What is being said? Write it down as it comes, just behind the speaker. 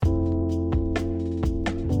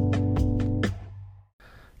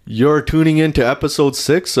You're tuning in to episode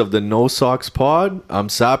 6 of the No Socks Pod. I'm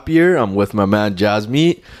Sapier. I'm with my man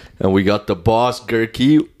Jasmeet. And we got the boss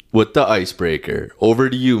Gurky with the icebreaker. Over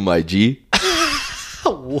to you, my G.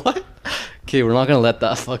 What? Okay, we're not gonna let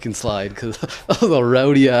that fucking slide because that was a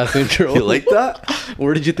rowdy ass intro. You like that?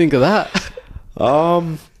 Where did you think of that?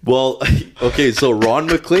 Well, okay, so Ron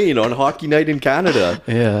MacLean on Hockey Night in Canada.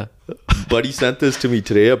 Yeah. Buddy sent this to me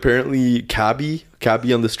today. Apparently, Cabby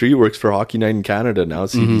on the street works for Hockey Night in Canada now,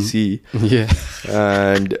 CBC. Yeah.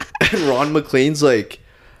 And Ron MacLean's like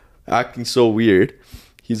acting so weird.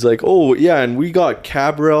 He's like, oh, yeah, and we got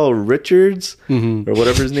Cabral Richards, or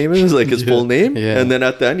whatever his name is, like his full name. Yeah. And then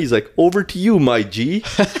at the end, he's like, over to you, my G.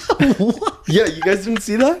 What? Yeah, you guys didn't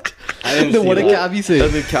see that? I didn't see what did Cabby say?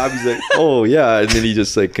 And then Cabby's like, oh, yeah. And then he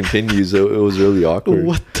just like continues. It was really awkward.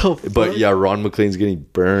 What the fuck? But yeah, Ron MacLean's getting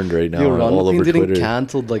burned right now. Yo, Ron all over MacLean's getting Twitter.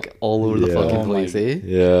 cancelled like all over the Yeah. fucking Oh place, eh?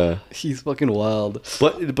 Yeah. He's fucking wild.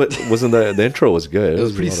 But wasn't the intro was good. It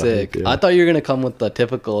was pretty a lot of sick. hype, yeah. I thought you were gonna come with the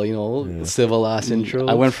typical, civil ass intro.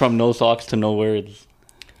 I went from no socks to no words.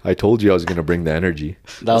 I told you I was going to bring the energy.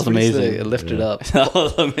 That was pretty amazing. sick. It lifted up. that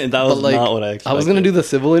was not what I expected. I was gonna do the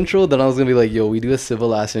civil intro, then I was gonna be like, yo, we do a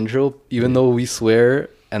civil ass intro, even though we swear,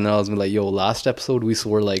 and then I was gonna be like, yo, last episode we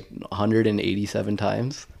swore like 187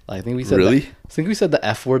 times. I think we said Really? I think we said the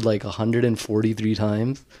F word like 143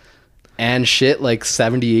 times. And shit like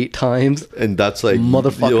 78 times. And that's like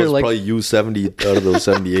Motherfucker, it was like- probably you 70 out of those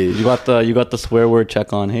 78. You got the swear word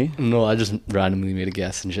check on, hey? No, I just randomly made a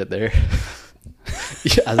guess and shit there.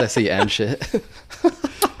 Yeah, as I say and shit. All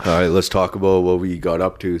right, let's talk about what we got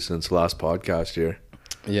up to since the last podcast here.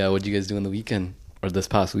 Yeah, what'd you guys do in the weekend? Or this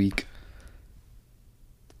past week?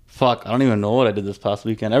 Fuck, I don't even know what I did this past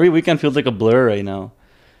weekend. Every weekend feels like a blur right now.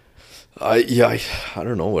 I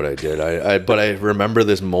don't know what I did. But I remember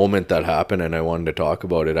this moment that happened and I wanted to talk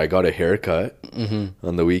about it. I got a haircut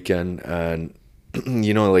on the weekend, and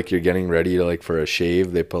like you're getting ready to like for a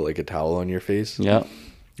shave, they put like a towel on your face. Yeah.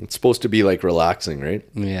 It's supposed to be like relaxing, right?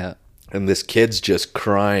 Yeah. And this kid's just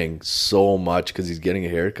crying so much because he's getting a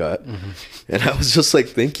haircut. And I was just like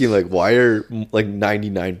thinking, like, why are like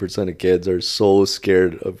 99% of kids are so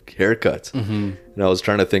scared of haircuts? And I was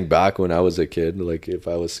trying to think back when I was a kid, like if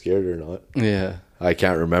I was scared or not. Yeah. I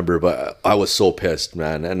can't remember, but I was so pissed,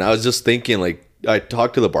 man. And I was just thinking, like, I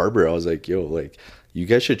talked to the barber. I was like, yo, like, you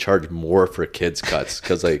guys should charge more for kids' cuts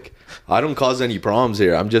because, like, I don't cause any problems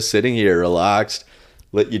here. I'm just sitting here relaxed,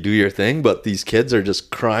 let you do your thing, but these kids are just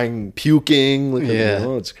crying, puking. Like,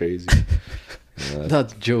 it's crazy.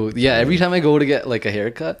 That's Joe. Yeah, every time I go to get like a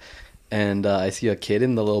haircut and I see a kid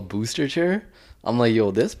in the little booster chair, I'm like,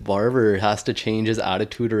 yo, this barber has to change his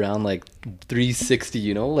attitude around like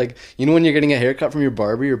 360, Like, when you're getting a haircut from your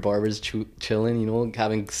barber's chilling,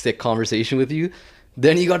 having sick conversation with you.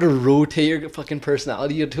 Then you got to rotate your fucking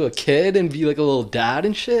personality into a kid and be like a little dad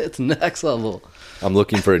and shit. It's next level. I'm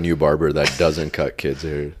looking for a new barber that doesn't cut kids'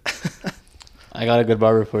 hair. I got a good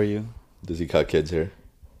barber for you. Does he cut kids' hair?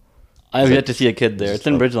 I have yet to see a kid there. It's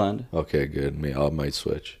in Bridgeland. Okay, good. I might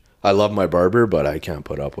switch. I love my barber, but I can't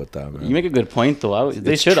put up with that, man. You make a good point, though.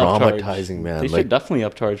 They It's should upcharge. traumatizing, man. They Like, should definitely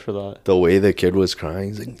upcharge for that. the way the kid was crying,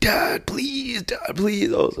 he's like, Dad, please. I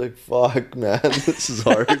was like, fuck, man, this is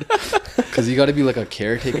hard. Because you got to be like a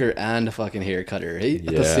caretaker and a fucking hair cutter, right? At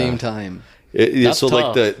the Yeah. same time. That's So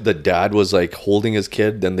tough. like the dad was like holding his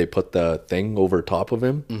kid, then they put the thing over top of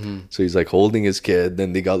him. So he's like holding his kid,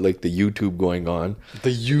 then they got like the YouTube going on. The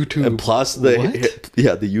YouTube. And plus the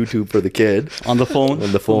YouTube for the kid. On the phone.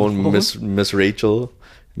 On the phone, Miss Rachel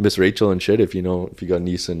and shit. If you got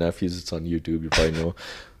nieces and nephews, it's on YouTube. You probably know.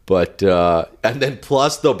 But and then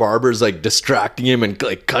plus the barber's like distracting him and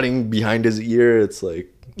like cutting behind his ear. It's like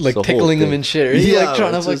the whole tickling him thing. and shit, right? Yeah, Like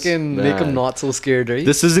trying to it's just- fucking make him man. not so scared, right?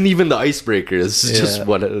 This isn't even the icebreaker. This is just Yeah.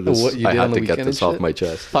 what it is. What you I did on had the to get weekend this and off shit? my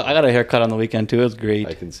chest. Fuck, I got a haircut on the weekend, too. It was great.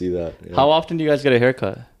 I can see that. Yeah. How often do you guys get a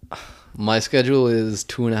haircut? My schedule is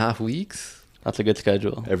 2.5 weeks. That's a good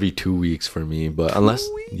schedule. Every 2 weeks for me, but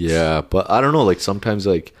but I don't know. Like sometimes,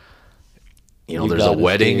 like You there's a gotta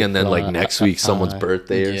wedding, stay and then like flat. next week someone's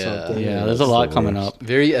birthday or Yeah. something. Yeah, there's it's a lot the coming worst. up.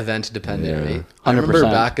 Very event dependent, Yeah. right? I remember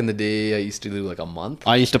 100%. back in the day, I used to do like a month.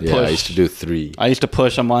 I used to push. Yeah, I used to do 3. I used to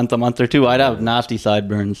push a month or two. I'd have nasty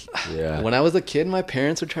sideburns. Yeah. When I was a kid, my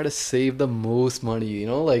parents would try to save the most money,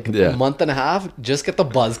 like Yeah. a month and a half, just get the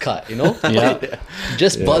buzz cut, Yeah.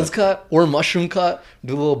 Just buzz cut or mushroom cut,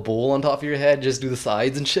 do a little bowl on top of your head, just do the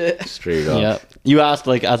sides and shit. Straight up. Yeah. You asked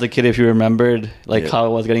like as a kid if you remembered like Yeah. how it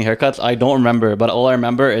was getting haircuts. I don't remember, but all I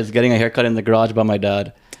remember is getting a haircut in the garage by my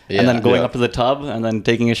dad. and then going Yeah. up to the tub and then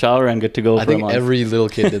taking a shower and good to go I for a think month. every little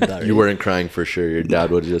kid did that. Right? You weren't crying for sure. Your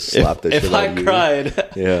dad would just slap the shit if out I of you. cried,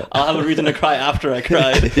 Yeah. I'll have a reason to cry after I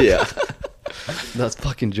cried. Yeah. That's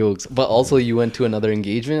fucking jokes. But also, you went to another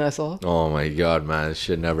engagement. I saw. Oh my god, man, this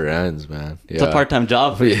shit never ends, man. Yeah. It's a part-time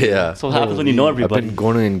job for you. Yeah. So what happens when you know I've everybody? been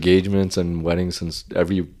going to engagements and weddings since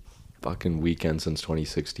every fucking weekend since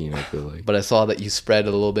 2016. I feel like But I saw that you spread a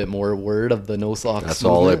little bit more word of the no socks. that's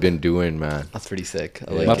all movement. I've been doing, man. That's pretty sick.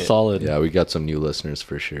 I Yeah. like That's it. solid. Yeah, we got some new listeners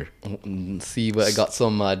for sure. See, but I got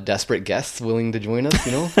some desperate guests willing to join us.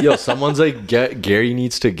 You know. Yo, someone's like, Gary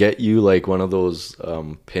needs to get you like one of those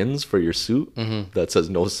pins for your suit that says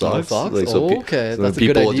no socks. socks? Like, Oh, pe- okay. so That's a then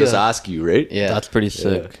good people will just idea. ask you, right? Yeah. That's pretty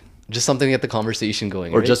sick. Just something to get the conversation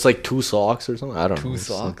going. Or right? just like 2 socks or something. I don't know. Two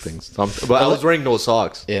socks? Something. But I was wearing no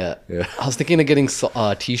socks. Yeah. Yeah. I was thinking of getting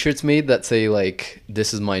t-shirts made that say like,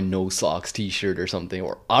 "This is my no socks t-shirt" or something.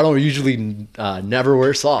 Or I don't usually never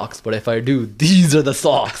wear socks, but if I do, these are the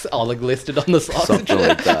socks. I'll like list it on the socks. and Something shit.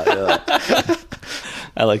 like that. Yeah.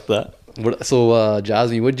 I like that. So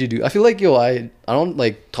Jasmine, what'd you do? I feel like I don't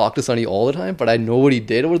like talk to Sonny all the time, but I know what he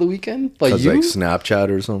did over the weekend. But Cause you, like Snapchat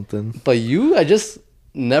or something. I just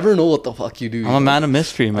never know what the fuck you do. I'm a man of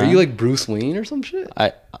mystery, man. Are you like Bruce Wayne or some shit?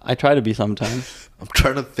 I try to be sometimes. I'm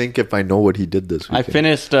trying to think if I know what he did this I weekend.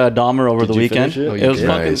 finished Dahmer over Did the you weekend. finish it? Oh, It you was did?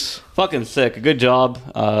 fucking, Nice. fucking sick. Good job.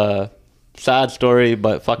 Sad story,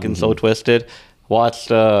 but fucking so twisted.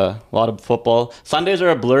 Watched a lot of football. Sundays are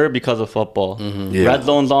a blur because of football. Yeah. Red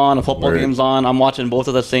Zone's on, a football Word. game's on. I'm watching both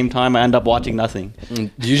at the same time. I end up watching nothing.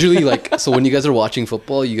 Usually, like, so when you guys are watching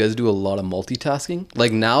football, you guys do a lot of multitasking.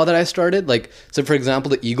 Like now that I started, like, so for example,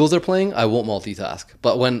 the Eagles are playing, I won't multitask.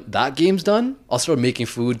 But when that game's done, I'll start making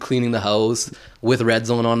food, cleaning the house with Red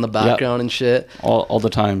Zone on in the background and shit. All the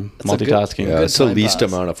time. That's a good- Multitasking. Yeah, Good it's the time least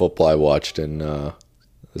pass. amount of football I watched in the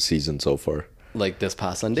season so far. Like this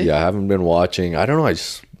past Sunday. Yeah, I haven't been watching. I don't know. I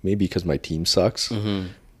just maybe because my team sucks. Mm-hmm.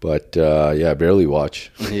 But yeah, I barely watch.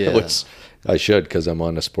 Yeah. Which I should because I'm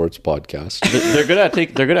on a sports podcast. They're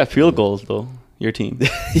good at field goals though. Your team.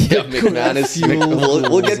 Yeah, McManus.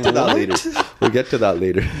 We'll get to that later. We'll get to that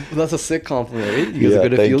later. That's a sick compliment, right? You guys are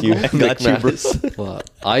good at field goals? Got you, bro. McManus. Well,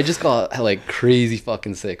 I just got like crazy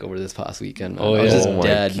fucking sick over this past weekend. Man. Oh, I was yeah. just Oh my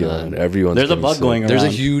dead, God. man. Everyone's There's a getting bug sick. going There's a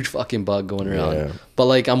around. huge fucking bug going around. Yeah. But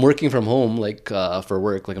like I'm working from home, like for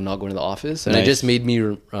work. Like I'm not going to the office, and it Nice. just made me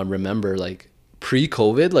remember like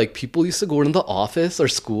pre-COVID, like people used to go into the office or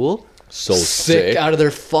school. So sick sick. out of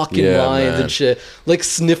their fucking Yeah, minds man. and shit, like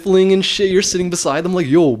sniffling and shit. You're sitting beside them, like,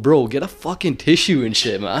 yo, bro, get a fucking tissue and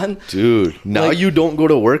shit, man. Dude, now Like- you don't go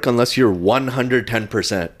to work unless you're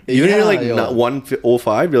 110%. Even if you're like yo. not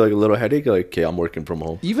 105, you're like a little headache. You're like, okay, I'm working from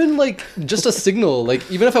home. Even like just a signal, like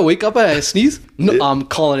even if I wake up and I sneeze, no, I'm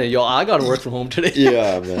calling it, yo, I gotta work from home today.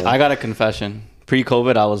 Yeah, man. I got a confession.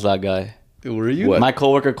 Pre-COVID, I was that guy. Were you? What? My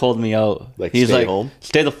coworker called me out. Like, He's stay like, home?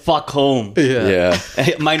 "Stay the fuck home." Yeah.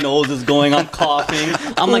 Yeah. My nose is going. I'm coughing.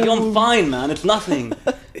 I'm like, "Yo, I'm fine, man. It's nothing."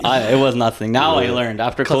 It was nothing. Now I learned.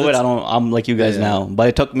 After 'Cause COVID, it's- I'm like you guys Yeah. now. But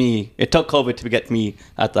it took COVID to get me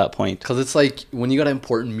at that point. Because it's like when you got an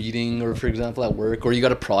important meeting, or for example at work, or you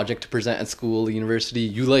got a project to present at school, university,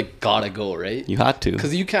 you like gotta go, right? You had to.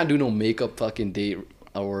 Because you can't do no makeup fucking date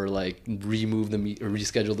or like remove the or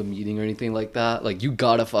reschedule the meeting or anything like that. Like you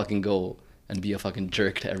gotta fucking go and be a fucking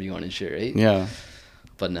jerk to everyone and shit, right? Yeah.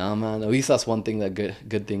 But now, man, at least that's one thing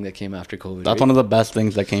good thing that came after COVID. That's right? one of the best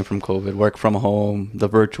things that came from COVID. Work from home, the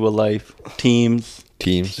virtual life, teams.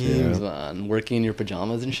 Teams. Teams, Yeah. man, working in your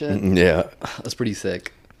pajamas and shit. Yeah. That's pretty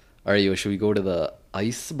sick. All right, yo, should we go to the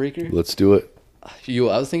icebreaker? Let's do it. Yo,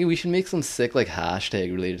 I was thinking we should make some sick like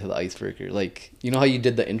hashtag related to the icebreaker. Like, you know how you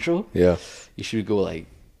did the intro? Yeah. You should go like,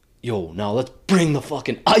 yo, now let's bring the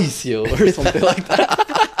fucking ice, yo, or something like that.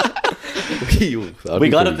 We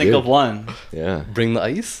got to think of one. Yeah. Bring the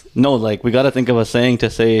ice? No, like we got to think of a saying to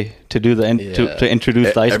say to do the Yeah. to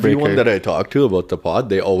introduce the icebreaker. Everyone that I talk to about the pod,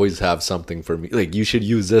 they always have something for me. Like, you should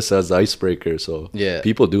use this as icebreaker. So Yeah.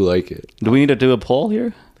 people do like it. Do we need to do a poll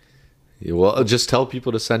here? Yeah, well, just tell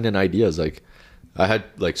people to send in ideas. Like, I had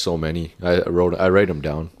like so many. I write them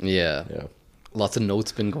down. Yeah. Yeah. Lots of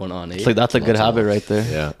notes been going on, eh? It's like that's a good Lots of habit notes. right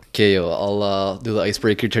there. Yeah. Okay, yo, I'll do the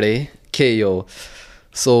icebreaker today. Okay, yo.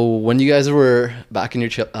 So when you guys were back in your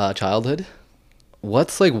childhood,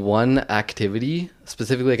 what's like one activity,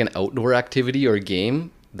 specifically like an outdoor activity or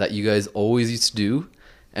game that you guys always used to do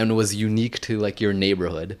and was unique to like your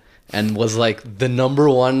neighborhood and was like the number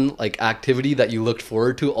one like activity that you looked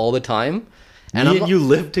forward to all the time? Me and you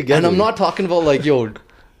lived together. And I'm not talking about like, yo,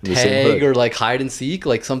 The same tag hood. or like hide and seek,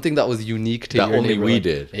 like something that was unique to That your only we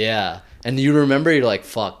neighborhood. did. Yeah. And you remember, you're like,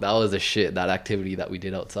 fuck, that was the shit, that activity that we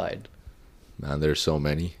did outside. Man, there's so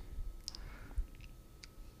many.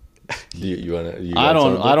 You wanna? You I got don't.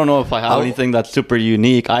 something? I don't know if I have How- anything that's super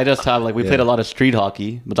unique. I just have like we played a lot of street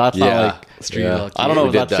hockey, but that's not Yeah, like Street yeah. hockey. I don't know We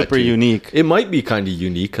if did that's that super too. unique. It might be kind of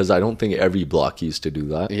unique because I don't think every block used to do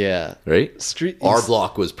that. Yeah. Right. Street. Our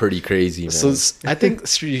block was pretty crazy, man. So I think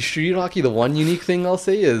street hockey. The one unique thing I'll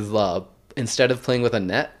say is instead of playing with a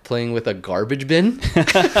net, playing with a garbage bin.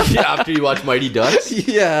 Yeah, after you watch Mighty Ducks.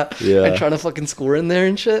 Yeah. Yeah. And trying to fucking score in there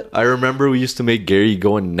and shit. I remember we used to make Gary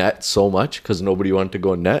go in net so much because nobody wanted to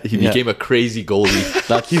go in net. He Yeah. became a crazy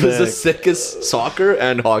goalie. He was the sickest soccer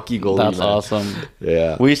and hockey goalie. That's man. awesome.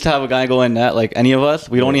 Yeah. We used to have a guy go in net, like any of us.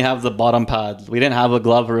 We'd only have the bottom pads. We didn't have a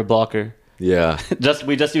glove or a blocker. Yeah.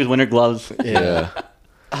 We just use winter gloves. Yeah.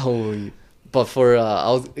 Holy. But for I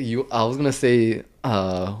was gonna say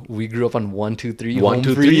we grew up on 1, 2, 3 1,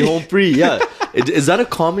 2, 3 home free. Yeah. Is that a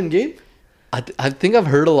common game? I think I've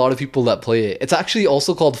heard a lot of people that play it. It's actually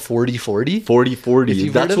also called 40-40. 40-40. If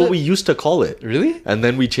you've heard That's of what it. we used to call it. Really? And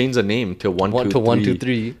then we changed the name to 1, 2, 3. 1, 2,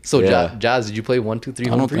 3. So Yeah. Jazz, did you play 1, 2, 3 I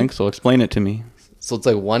home don't free? think so. Explain it to me. So it's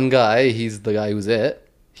like one guy. He's the guy who's it.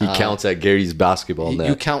 He counts at Gary's basketball net.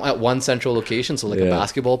 You count at one central location, so like a Yeah.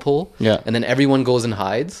 basketball pole. Yeah. And then everyone goes and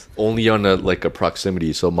hides. Only on a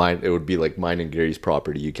proximity. So it would be like mine and Gary's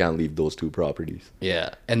property. You can't leave those two properties. Yeah.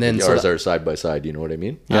 And then so Ours are side by side. You know what I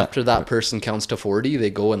mean? Yeah. after that person counts to 40, they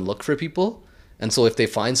go and look for people. And so if they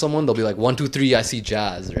find someone, they'll be like 1, 2, 3. I see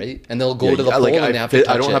Jazz, right? And they'll go to the pole and they have to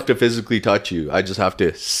touch I don't it. have to physically touch you. I just have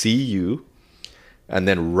to see you, and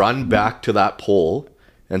then run back to that pole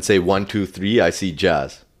and say 1, 2, 3. I see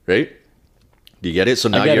Jazz. Right? Do you get it? So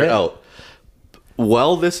now get you're it. out.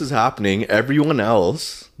 While this is happening, everyone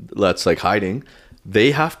else that's like hiding,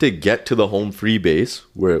 they have to get to the home free base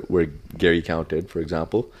where Gary counted, for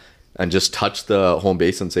example, and just touch the home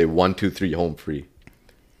base and say 1, 2, 3 home free.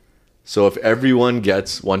 So if everyone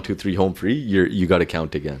gets 1, 2, 3 home free, you got to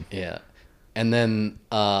count again. Yeah. And then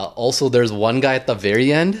also there's one guy at the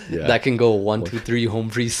very end Yeah. that can go 1, 2, 3 home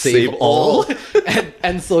free, save, Save all. all.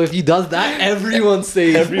 and so if he does that, everyone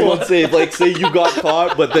saves. Everyone save. Like, say you got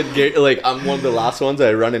caught, but then I'm one of the last ones.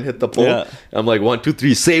 I run and hit the pole. Yeah. I'm like 1, 2,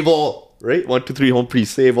 3 save all. Right? 1, 2, 3 home free,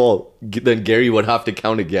 save all. Then Gary would have to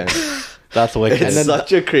count again. That's wicked. It's then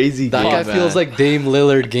such a crazy That game. guy feels like Dame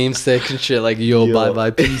Lillard game 6 and shit. Like, yo. bye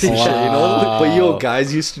peace and shit, you know? Wow. But yo,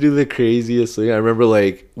 guys used to do the craziest thing. I remember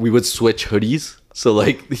we would switch hoodies. So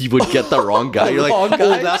he would get the wrong guy. You're like, Wrong oh,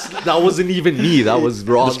 guy? that wasn't even me. That was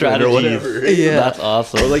wrong strategy. or whatever. Yeah. That's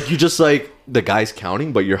awesome. Or you just the guy's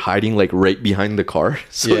counting, but you're hiding right behind the car.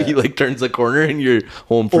 So Yeah. he turns the corner and you're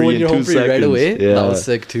home Oh, free when in you're 2 home free seconds. right away? Yeah. That was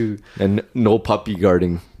sick too. And no puppy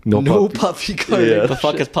guarding. No puppy guarding. Yeah. the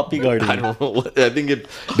fuck is puppy guarding? I don't know. I think it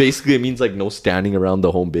basically means no standing around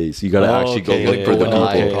the home base. You gotta Oh, actually okay. go look for the Go and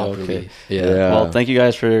hide people. properly. Yeah. Yeah. Well, thank you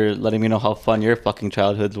guys for letting me know how fun your fucking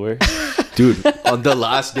childhoods were. Dude, on the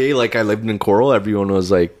last day, I lived in Coral, everyone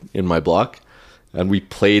was in my block, and we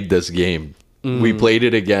played this game. We played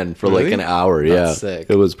it again for Really? an hour. That's Yeah, sick.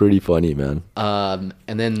 it was pretty funny, man. And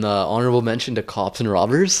then honorable mention to Cops and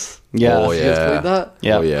Robbers. Yeah. Oh, You guys yeah. played that?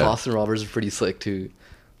 Yeah. Oh, yeah. Cops and Robbers are pretty slick too.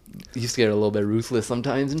 Used to get a little bit ruthless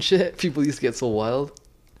sometimes and shit. People used to get so wild.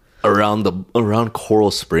 Around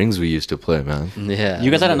Coral Springs, we used to play, man. Yeah.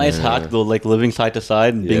 You guys had a nice hack though, living side to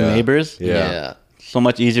side and being Yeah. neighbors. Yeah. So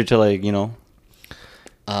much easier to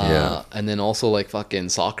Yeah. And then also fucking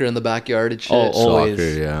soccer in the backyard and shit. Oh, always.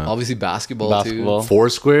 Soccer, yeah. Obviously basketball, Basketball.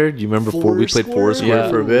 Foursquare. Do you remember? We played Foursquare Yeah.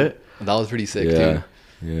 for a bit. too. That was pretty sick Yeah,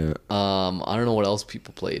 too. yeah. I don't know what else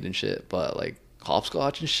people played and shit, but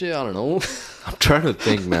hopscotch and shit. I don't know. I'm trying to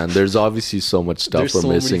think, man. There's obviously so much stuff There's we're so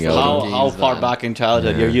many missing fucking out. games, how far man. back in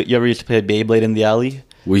childhood? You ever used to play Beyblade in the alley?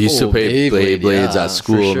 We used to Oh, play Beyblade, Beyblades yeah, at for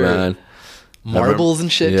school, sure. man. Marbles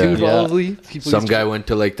and shit Yeah. too, Yeah. probably. People Some used to- guy went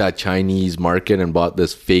to that Chinese market and bought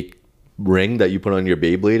this fake ring that you put on your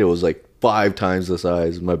Beyblade. It was 5 times the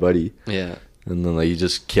size, my buddy. Yeah. And then he's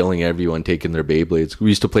just killing everyone, taking their Beyblades. We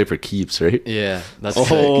used to play for keeps, right? Yeah. That's Oh.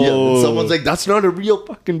 sick. Yeah. And someone's like, "That's not a real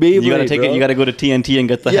fucking Beyblade." You gotta take bro." it. You gotta go to TNT and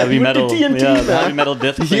get the Yeah, heavy you went to metal. TNT, yeah, the man. heavy metal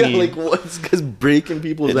disc Yeah, thingy. what's because breaking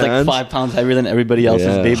people's It's hands? 5 pounds heavier than everybody else's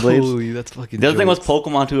Yeah. Beyblades. Holy, that's fucking. The other thing was jokes.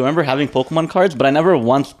 Pokemon too. I remember having Pokemon cards, but I never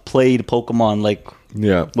once played Pokemon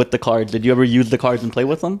Yeah. with the cards. Did you ever use the cards and play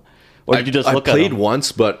with them, or did you just I look at played them?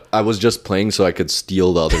 once, but I was just playing so I could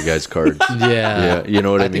steal the other guy's cards. Yeah. Yeah, you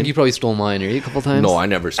know what I I mean? think you probably stole mine, right? A couple times. No, I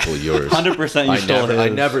never stole yours. 100% you stole I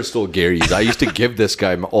his. never stole Gary's. I used to give this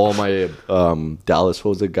guy all my Dallas. What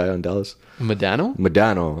was the guy on Dallas? Medano.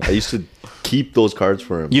 Medano. I used to keep those cards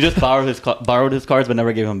for him. You just borrowed his cards, but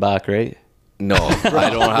never gave him back, right? No, I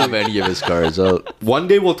don't have any of his cards. One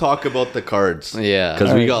day we'll talk about the cards. Yeah.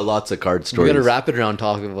 Because we got lots of card We stories. got to wrap it around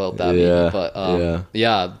talking about that. Yeah, Maybe. But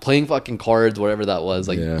yeah, playing fucking cards, whatever that was,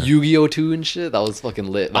 like Yeah. Yu-Gi-Oh 2 and shit. That was fucking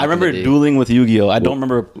lit. I remember dueling with Yu-Gi-Oh. I don't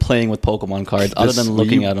remember playing with Pokemon cards other than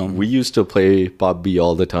looking at them. We used to play Bob B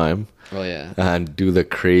all the time Oh yeah. and do the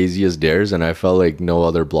craziest dares, and I felt like no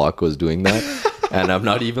other block was doing that. And I'm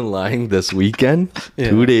not even lying. This weekend, Yeah.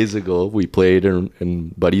 2 days ago, we played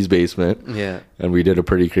in Buddy's basement. Yeah. And we did a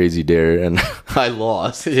pretty crazy dare, and I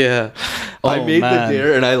lost. Yeah. I Oh, made man. the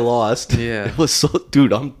dare and I lost. Yeah. It was so,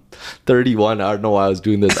 dude. I'm 31. I don't know why I was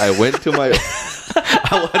doing this. I went to my.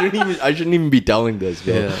 I shouldn't even be telling this.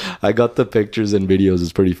 Bro. Yeah. I got the pictures and videos.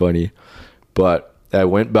 It's pretty funny, but I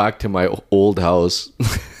went back to my old house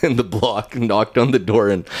in the block and knocked on the door,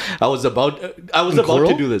 and I was about to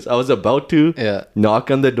Coral? do this. I was about to Yeah. knock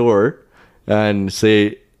on the door and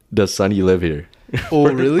say, "Does Sonny live here?" Oh,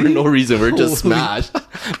 For really? no reason. We're just Holy- smashed.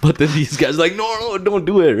 But then these guys like, no, don't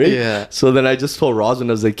do it, right? Yeah. So then I just told Roslyn,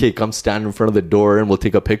 I was like, "Okay, come stand in front of the door and we'll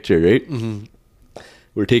take a picture," right? Mm-hmm.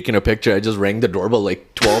 We're taking a picture. I just rang the doorbell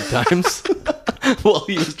like 12 times while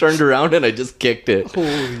he was turned around, and I just kicked it.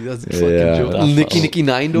 Holy, that's a fucking Yeah. joke. That's Nicky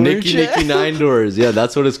Nine Door. Nicky Nine Doors. Yeah,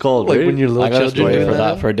 that's what it's called. Like right? when you're little I got a children story doing for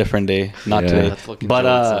that. that for a different day, not Yeah. today. That's fucking But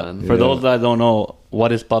jokes, man. for Yeah. those that don't know,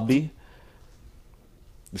 what is PUBG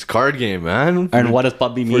It's card game, man. and what does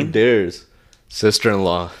PUBG for mean? dares?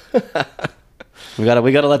 Sister-in-law. We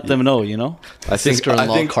gotta let them know. You know. I think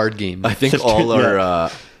Sister-in-law card game. I think Sister- all our yeah.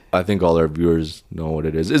 I think all our viewers know what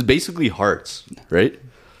it is. It's basically hearts, right?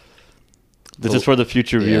 This is for the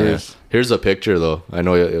future viewers. Here's a picture though. I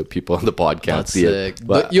know people on the pod can't That's see sick. it,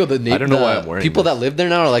 But yo, I don't know why I'm wearing people this. that live there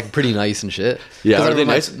now are like pretty nice and shit. Yeah, 'Cause I are they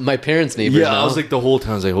remember nice? My parents' neighbors. Yeah, now. I was like the whole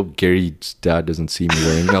time. I was like, I hope Gary's dad doesn't see me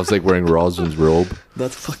wearing. I was like wearing Rosalind's robe.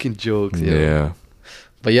 that's fucking jokes. Yo. Yeah.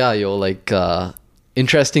 But yeah, yo, like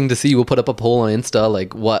interesting to see. We'll put up a poll on Insta,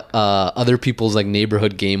 like what other people's like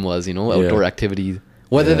neighborhood game was. You know, outdoor Yeah. activity.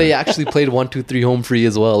 Whether Yeah. they actually played 1 2 3 home free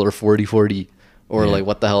as well, or 40-40, or Yeah. like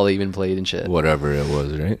what the hell they even played and shit. Whatever it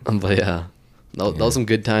was, right? But yeah, that was some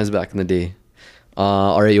good times back in the day.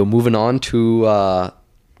 All right, yo, moving on to.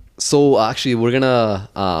 So actually, we're gonna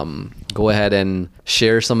go ahead and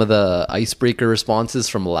share some of the icebreaker responses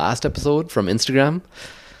from last episode from Instagram.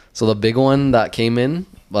 So the big one that came in,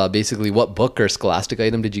 basically, what book or scholastic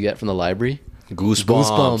item did you get from the library?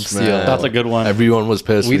 Goosebumps, man. yeah. That's a good one. Everyone was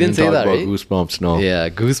pissed. We didn't say talk that, about right? Goosebumps. No. Yeah,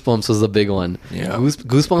 Goosebumps was the big one. Yeah.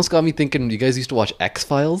 Goosebumps got me thinking. You guys used to watch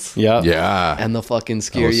X-Files? Yeah. Yeah. And the fucking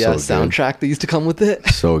scary so ass good. soundtrack that used to come with it.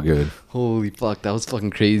 So good. Holy fuck, that was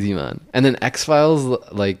fucking crazy, man. And then X-Files,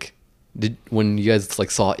 like, when you guys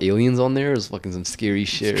like saw aliens on there, it was fucking some scary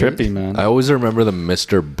shit. It's right? trippy, man. I always remember the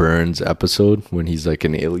Mr. Burns episode when he's like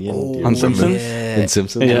an alien. Do you On remember Simpsons? that? In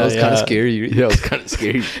Simpsons? Yeah, Yeah, it was kind of yeah. scary. Yeah, it was kind of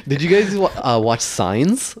scary. Did you guys watch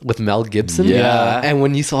Signs with Mel Gibson? Yeah. And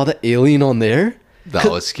when you saw the alien on there, That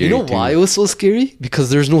 'cause was scary, You know too. why it was so scary?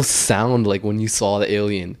 Because there's no sound like when you saw the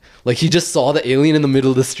alien. Like he just saw the alien in the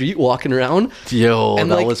middle of the street walking around. Yo,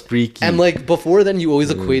 And that like, was freaky. And like before then, you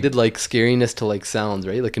always equated like scariness to like sounds,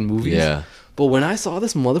 right? Like in movies. Yeah. But when I saw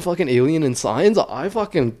this motherfucking alien in Signs, I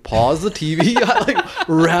fucking paused the TV. I like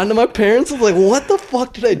ran to my parents. I was like, "What the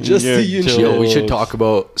fuck did I just You're see?" And joking. shit. Yo, we should talk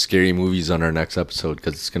about scary movies on our next episode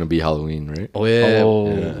because it's gonna be Halloween, right? Oh yeah, Oh,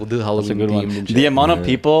 we'll do Halloween That's a good one. themed and shit. The amount of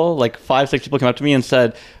people, like 5-6 people, came up to me and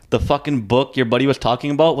said the fucking book your buddy was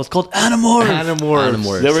talking about was called Animorphs.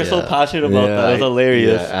 Animorphs. They were so yeah. passionate about that. It was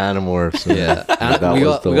hilarious. Yeah, Animorphs. Yeah, That we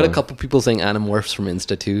was got the a one. couple people saying Animorphs from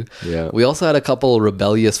Insta too. Yeah. We also had a couple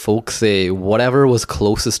rebellious folks say whatever was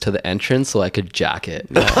closest to the entrance so I could jack it.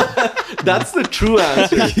 That's the true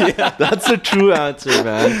answer. Yeah, that's the true answer,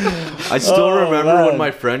 man. I still Oh, remember man. when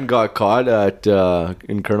my friend got caught at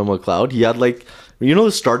in Colonel McLeod. He had like, you know,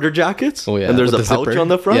 the starter jackets. Oh, yeah, and there's a with the pouch zipper. on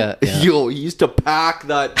the front. Yeah, yeah. Yo, he used to pack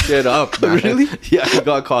that shit up. Man. Really? Yeah, he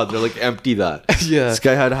got caught. They're like, empty that. Yeah. This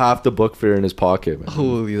guy had half the book fair in his pocket. Man.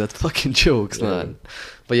 Holy, that's fucking jokes, man.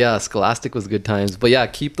 But yeah, Scholastic was good times. But yeah,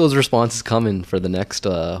 keep those responses coming for the next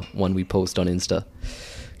one we post on Insta.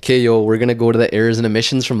 Okay, yo, we're gonna go to the errors and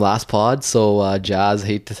omissions from last pod. So, Jazz,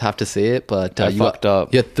 hate to have to say it, but I fucked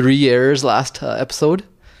up. You had 3 errors last episode.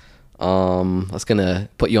 That's gonna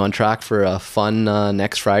put you on track for a fun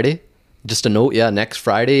next Friday. Just a note, yeah, next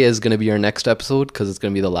Friday is gonna be our next episode because it's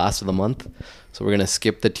gonna be the last of the month. So we're gonna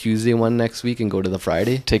skip the Tuesday one next week and go to the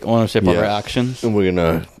Friday. Take ownership of Yeah. our actions. And we're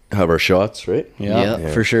gonna have our shots, right? Yeah.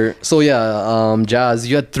 Yeah, for sure. So yeah, Jazz,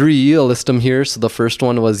 you had 3. I'll list them here. So the first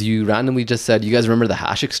one was you randomly just said you guys remember the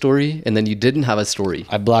Hasek story, and then you didn't have a story.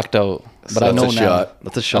 I blacked out, but So I know that's a now. shot.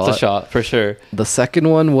 That's a shot. That's a shot for sure. The second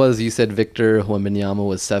one was you said Victor Wembanyama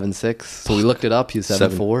was 7'6". So we looked it up. He's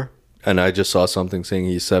 7'4". And I just saw something saying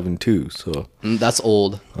he's 7'2", so That's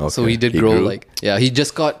old. So Okay. he did He grow grew? he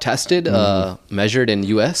just got tested, measured in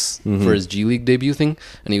US for his G League debut thing,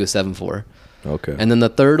 and he was 7'4". okay. And then the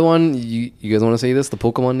third one, you guys want to say this? The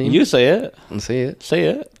Pokemon name? You say it. Want to say it? Say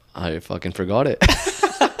it. I fucking forgot it.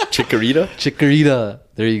 Chikorita? Chikorita.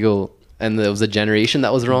 There you go. And there was a generation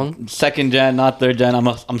that was wrong. Second gen, not third gen.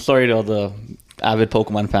 I'm sorry to all the avid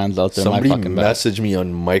Pokemon fans out there. Somebody My fucking bad. messaged me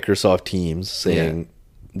on Microsoft Teams saying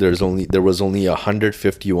there was only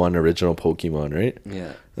 151 original Pokemon, right?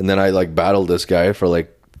 Yeah. And then I like battled this guy for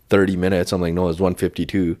like 30 minutes. I'm like, no, it's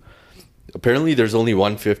 152. Apparently there's only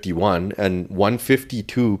 151, and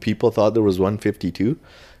 152 people thought there was 152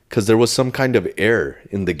 because there was some kind of error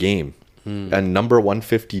in the game. And number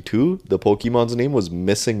 152, the Pokemon's name was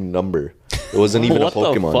missing number. It wasn't even a What the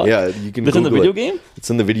Pokemon. fuck? Yeah, you can. This in the Google video it. game?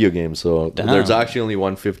 It's in the video game. So Damn. there's actually only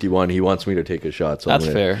 151. He wants me to take a shot. So That's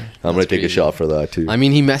I'm fair. I'm gonna take a crazy. shot for that too. I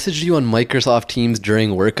mean, he messaged you on Microsoft Teams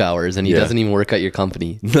during work hours, and he Yeah. doesn't even work at your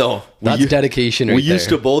company. no, That's dedication right We used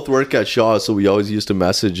there. to both work at Shaw, so we always used to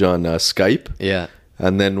message on Skype. Yeah.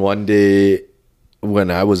 And then one day,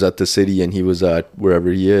 when I was at the city and he was at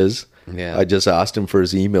wherever he is, Yeah. I just asked him for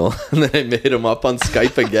his email, and then I made him up on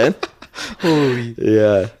Skype again. Holy.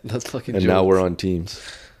 Yeah, That's fucking and jokes. now we're on Teams.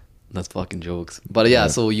 That's fucking jokes. But yeah,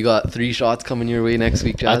 so you got 3 shots coming your way next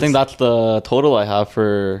week, Jazz? I think that's the total I have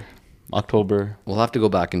for October. We'll have to go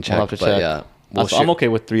back and check. I'll have to but check. yeah, we'll, I'm okay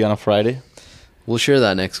with 3 on a Friday. we'll share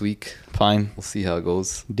that next week. Fine. We'll see how it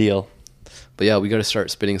goes. Deal. But yeah, we got to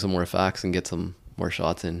start spitting some more facts and get some more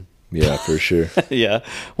shots in. Yeah, for sure. Yeah.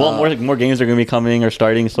 Well, more games are going to be coming or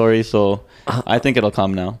starting, sorry. So I think it'll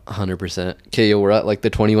come now. 100%. Okay, yo, we're at like the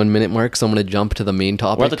 21-minute mark, so I'm going to jump to the main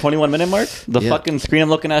topic. We're at the 21-minute mark. The Yeah. fucking screen I'm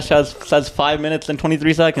looking at says 5 minutes and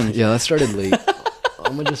 23 seconds. Yeah, that started late.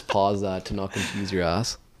 I'm going to just pause that to not confuse your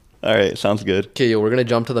ass. All right. Sounds good. Okay, yo, we're going to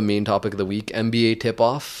jump to the main topic of the week. NBA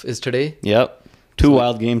tip-off is today. Yep. 2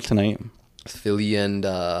 wild games tonight. Philly and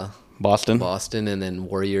Boston. Boston, and then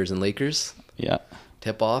Warriors and Lakers. Yeah.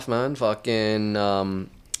 Tip-off, man. Fucking...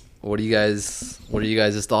 what are you guys'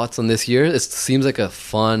 thoughts on this year? It seems like a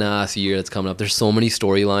fun-ass year that's coming up. There's so many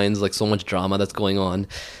storylines, like so much drama that's going on.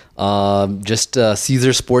 Just Caesar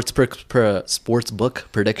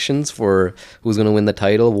Sportsbook predictions for who's going to win the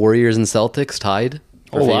title. Warriors and Celtics tied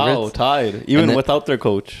for Oh, wow. favorites. Tied. Even then- without their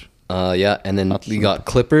coach. Yeah, and then we got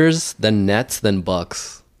Clippers, then Nets, then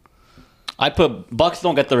Bucks. I put Bucks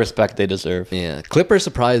don't get the respect they deserve. Yeah, Clippers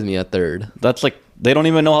surprised me at third. That's like they don't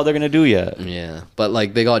even know how they're gonna do yet. Yeah, but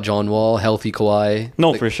like they got John Wall, healthy Kawhi.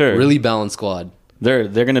 No, Like, for sure. Really balanced squad. They're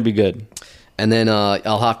gonna be good. And then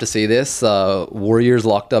I'll have to say this: Warriors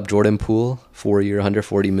locked up Jordan Poole, 4-year,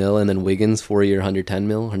 140 mil, and then Wiggins, 4-year, 110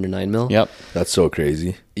 mil, 109 mil. Yep. That's so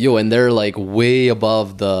crazy. Yo, and they're like way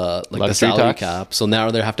above the the Luxury salary tax? cap. So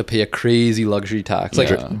now they have to pay a crazy luxury tax. Like,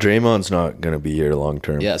 Yeah. Draymond's not gonna be here long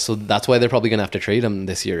term. yeah, so that's why they're probably gonna have to trade him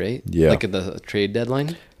this year, right? Yeah. Like at the trade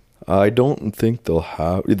deadline. I don't think they'll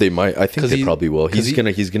have. They might. I think 'Cause they he- probably will. 'cause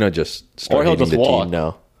He's gonna just start Or he'll hating just the walk. team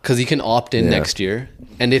now. Because he can opt in Yeah. next year,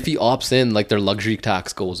 and if he opts in, like their luxury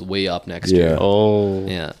tax goes way up next Yeah. year. Oh.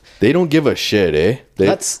 Yeah, They don't give a shit, eh?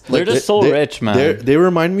 That's They're just so rich, man. They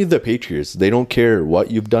remind me of the Patriots. They don't care what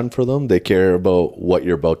you've done for them. They care about what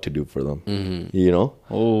you're about to do for them. Mm-hmm. You know,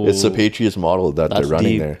 Oh. it's the Patriots model that they're That's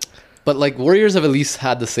running deep. there. but like Warriors have at least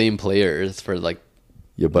had the same players for like.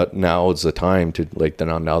 Yeah, but now it's the time to like.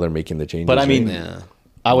 Now they're making the changes. But I mean, right? Yeah,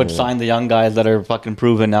 I would sign the young guys that are fucking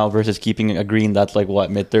proven now versus keeping a green that's like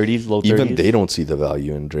what, mid-30s, low 30s. even they don't see the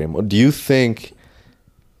value in Draymond. Do you think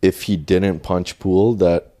if he didn't punch Poole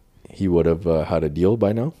that he would have had a deal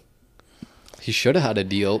by now? he should have had a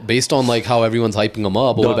deal based on like how everyone's hyping him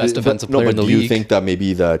up. The best defensive player in the do league. you think that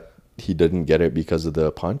maybe that he didn't get it because of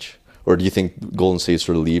the punch? Or do you think Golden State's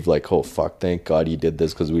relieved, like, oh, fuck, thank God he did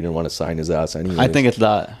this because we didn't want to sign his ass anyway? I think it's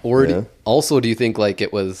that. Or Yeah. also, do you think like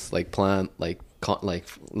it was like planned, like a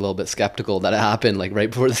little bit skeptical that it happened like right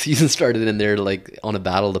before the season started, and they're like on a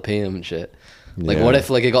battle to pay him and shit? Like, Yeah. what if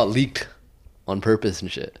like it got leaked on purpose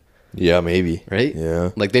and shit? Yeah, maybe. Right?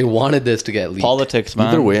 Yeah. Like they wanted this to get leaked. Politics, man.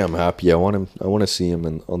 Either way, I'm happy. I want him. I want to see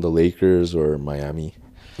him on the Lakers or Miami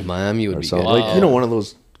Miami would or be something. good. Like, you know, one of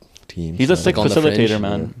those teams. He's a sick on the facilitator, fringe.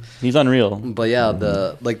 man. He's unreal. But yeah,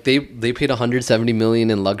 they paid 170 million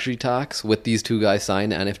in luxury tax with these two guys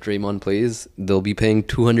signed, and if Draymond plays, they'll be paying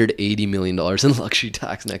 280 million dollars in luxury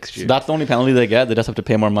tax next year. That's the only penalty they get. They just have to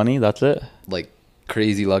pay more money. That's it. Like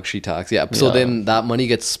crazy luxury tax. Yeah. So Yeah. then that money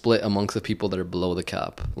gets split amongst the people that are below the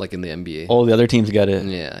cap, like in the NBA. All the other teams get it.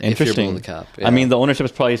 Yeah, if you're Interesting. below the cap, I yeah. mean, the ownership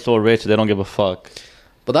is probably so rich they don't give a fuck.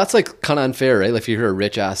 But that's like kind of unfair, right? Like if you're a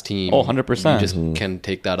rich ass team, Oh, 100%. you just can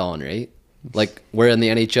take that on, right? Like where in the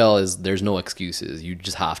NHL is there's no excuses. You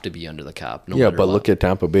just have to be under the cap. No Yeah, matter but what. look at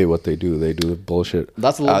Tampa Bay. What they do? They do bullshit.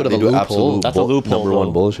 That's a little bit of they a do loophole. absolute That's a loophole, Number one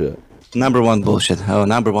though. bullshit. Number one bullshit. Oh,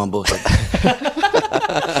 number one bullshit.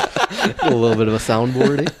 a little bit of a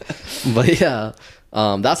soundboard. But yeah,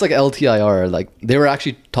 that's like LTIR. Like they were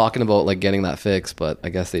actually talking about like getting that fixed, but I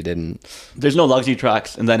guess they didn't. There's no luxury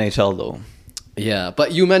tracks in the NHL though. Yeah,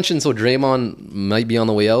 but you mentioned so Draymond might be on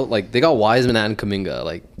the way out. Like they got Wiseman and Kuminga.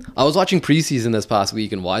 Like I was watching preseason this past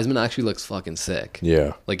week, and Wiseman actually looks fucking sick.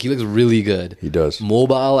 Yeah, Like he looks really good. he does.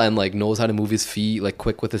 Mobile and like knows how to move his feet, like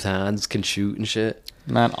quick with his hands, can shoot and shit.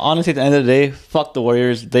 Man, honestly, at the end of the day, fuck the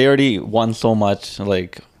Warriors. They already won so much.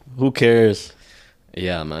 Like, who cares?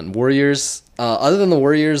 Yeah, man. Warriors. Other than the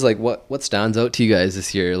Warriors, like what stands out to you guys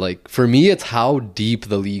this year? Like for me, it's how deep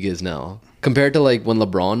the league is now compared to like when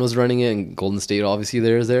LeBron was running it and Golden State. Obviously,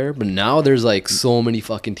 there, but now there's like so many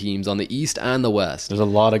fucking teams on the East and the West. There's a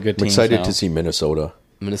lot of good I'm teams excited now. to see Minnesota.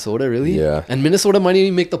 Minnesota, really? Yeah. And Minnesota might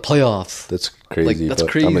even make the playoffs. That's crazy. Like that's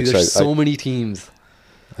but crazy. I'm There's excited. so many teams.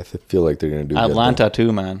 Feel like they're gonna do good, Atlanta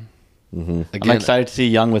too, man. Again, I'm excited to see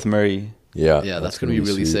Young with Murray. though. Yeah, Yeah, that's gonna be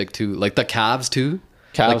really sweet. sick too. Like the Cavs too.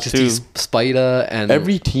 Cavs like to see too. Spida and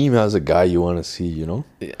Every team has a guy you want to see. You know.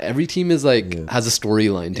 every team is like has a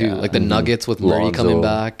storyline too. Yeah. Like the Nuggets with Murray Lonzo. coming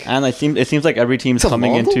back. And it seems like every team's It's a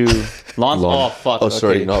coming Lonzo? into Lonzo. Oh fuck! Oh,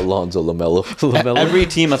 sorry, okay. not Lonzo, Lamelo. LaMelo. Every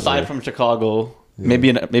team aside from Chicago, maybe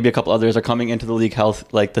a couple others are coming into the league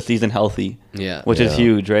like the season healthy. Yeah. which is Yeah.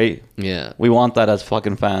 huge, right? Yeah. We want that as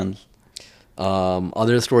fucking fans.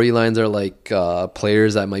 Other storylines are like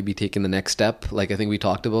players that might be taking the next step. Like I think we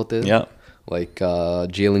talked about this. Yeah. Like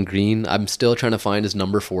Jalen Green. I'm still trying to find his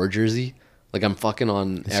number 4 jersey. Like I'm fucking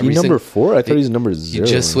on Is he number 4? I thought he's number 0.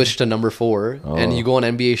 He just switched to number 4, and you go on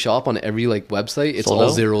NBA Shop on every like website. It's Sold all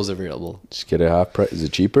out? zeros available. Just get a half price. Is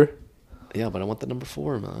it cheaper? Yeah, but I want the number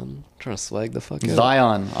 4, man. I'm trying to swag the fuck out.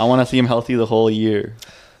 Zion, I want to see him healthy the whole year.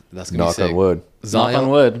 That's gonna Knock be sick. on wood. Zion, Knock on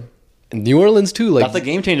wood. New Orleans too. Like That's a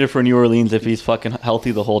game changer for New Orleans if he's fucking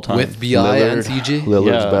healthy the whole time. with Bi and CJ.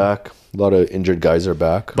 Lillard's Yeah. back. A lot of injured guys are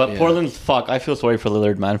back. But Yeah. Portland's fuck. I feel sorry for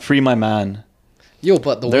Lillard, man. Free my man. Yo,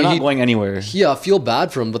 but the They're way not he, going anywhere. yeah, I feel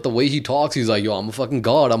bad for him. But the way he talks, he's like, "Yo, I'm a fucking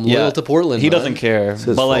god. I'm Yeah. loyal to Portland." He man." doesn't care. It's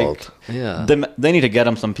his But like, fault. Yeah, they need to get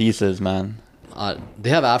him some pieces, man. they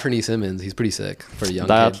have Anthony Simmons. He's pretty sick for a young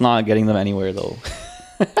That's kid. not getting them anywhere though.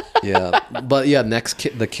 Yeah, but yeah,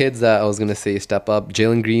 the kids that I was gonna say step up.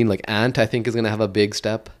 Jalen Green, like Ant, I think is gonna have a big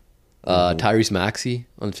step. Tyrese Maxey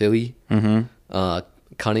on Philly.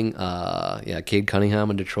 Cade Cunningham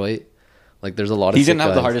on Detroit. Like, there's a lot of. He's sick gonna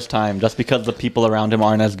have the guys. hardest time just because the people around him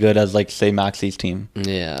aren't as good as like say Maxi's team.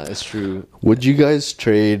 Yeah, it's true. Would you guys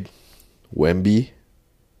trade Wemby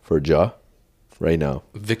for Ja right now?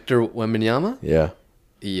 Victor Wembanyama. Yeah.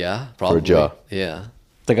 Yeah, probably. Ja. Yeah,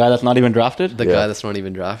 The guy that's not even drafted. the Yeah. guy that's not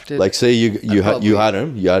even drafted. Like, say you probably- had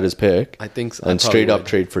him, you had his pick, I think so. and I probably straight up would.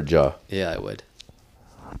 trade for Ja. Yeah, I would.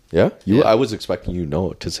 Yeah, Yeah. I was expecting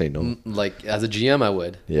to say no. Like as a GM, I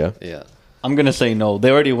would. Yeah. Yeah. I'm gonna say no. They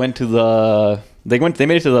already went to the. They made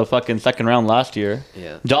it to the fucking second round last year.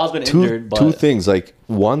 Yeah. Jaw's been Two injured, but two things. Like,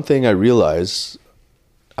 one thing I realized,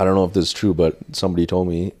 I don't know if this is true, but somebody told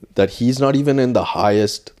me that he's not even in the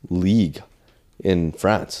highest league in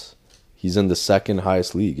France. He's in the second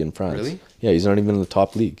highest league in France. Really? Yeah, he's not even in the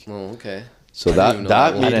top league. Oh, okay. So I that didn't even know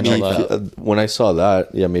that that. I made didn't me know feel, when I saw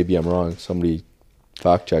that, yeah, maybe I'm wrong. Somebody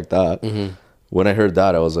fact check that. When I heard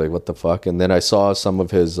that, I was like, what the fuck? And then I saw some of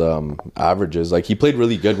his averages. Like, he played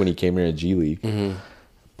really good when he came here in G League.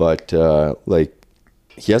 But like,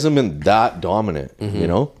 he hasn't been that dominant, you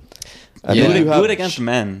know? And Yeah. then you have good against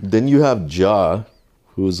men. then you have Ja,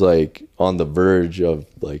 who's like on the verge of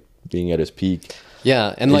like being at his peak.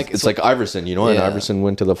 Yeah, and like It's like Iverson, you know, and Yeah. Iverson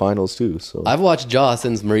went to the finals too. So I've watched Ja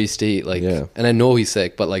since Murray State, like, Yeah. and I know he's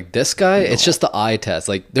sick, but like this guy, it's just the eye test.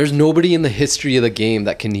 Like, there's nobody in the history of the game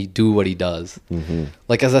that can do what he does.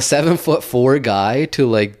 Like, as a 7'4" guy to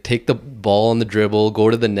like take the ball on the dribble,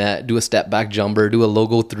 go to the net, do a step back jumper, do a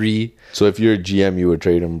logo 3. so if you're a GM, you would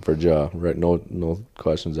trade him for Ja, right? No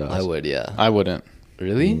questions asked. I would, yeah. I wouldn't.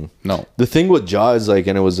 Really? No. The thing with Ja is like,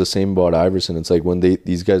 and it was the same about Iverson. It's like when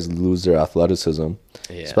these guys lose their athleticism,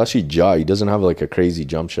 Yeah. especially Ja, he doesn't have like a crazy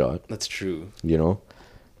jump shot, That's true. you know,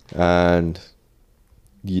 and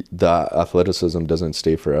that athleticism doesn't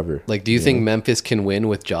stay forever. Like, do you think Memphis can win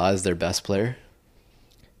with Ja as their best player?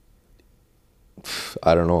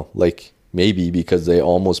 I don't know, like maybe because they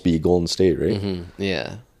almost beat Golden State, right?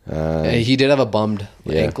 Yeah. And He did have a bummed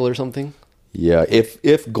Yeah. ankle or something. yeah, if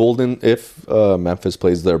Memphis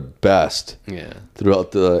plays their best Yeah.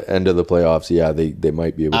 throughout the end of the playoffs, yeah, they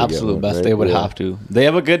might be able to Absolute get one, best. right? They would Yeah. have to. They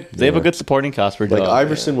have a good supporting cast for Like Ja.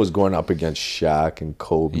 Iverson was going up against Shaq and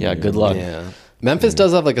Kobe. Yeah, good and- luck. Yeah. Memphis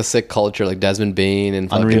does have like a sick culture, like Desmond Bain and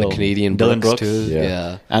fucking Unreal. Canadian Dylan Brooks, Brooks. too. Yeah.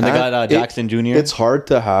 Yeah. And they got it- Jackson Jr. It's hard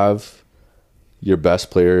to have your best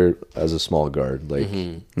player as a small guard. Like,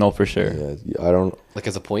 No, for sure. yeah, I don't. Like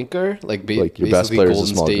as a point guard, like, Like, your basically best player is a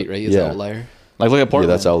Golden small State, guard. right? Is Yeah. outlier. Like look at Portland.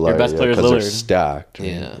 Yeah, that's outlier. Your best player is 'cause they're Lillard. stacked. Right?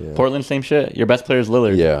 Yeah. Portland, same shit. Your best player is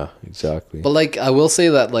Lillard. Yeah, exactly. But like, I will say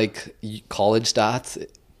that like college stats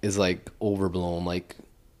is like overblown.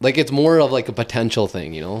 Like it's more of like a potential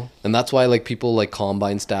thing, you know? And that's why like people like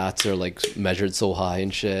combine stats are like measured so high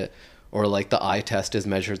and shit. Or like the eye test is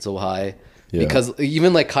measured so high. Yeah. Because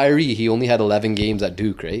even like Kyrie, he only had 11 games at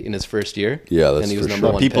Duke, right? In his first year. Yeah, that's and he was for number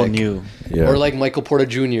sure. one People pick. knew. Yeah. Or like Michael Porter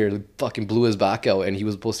Jr. fucking blew his back out, and he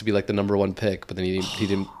was supposed to be like the number one pick, but then he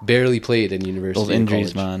didn't barely played in university. Those and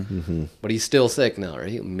injuries, college. man. But he's still sick now,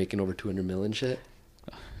 right? Making over 200 million and shit.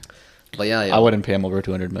 But yeah, I wouldn't pay him over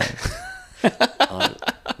 200 million.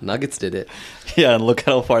 Nuggets did it. Yeah, and look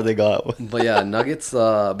how far they got. But yeah, Nuggets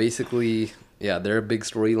basically, yeah, they're a big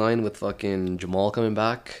storyline with fucking Jamal coming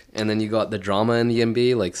back. And then you got the drama in the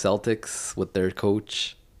NBA, like Celtics with their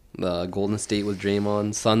coach, Golden State with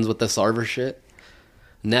Draymond, Suns with the Sarver shit,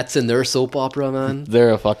 Nets in their soap opera, man.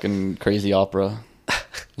 They're a fucking crazy opera.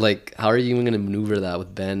 Like, how are you even going to maneuver that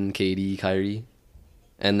with Ben, KD, Kyrie?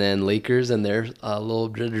 And then Lakers and their little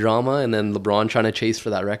drama, and then LeBron trying to chase for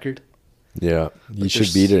that record. Yeah, you Like, should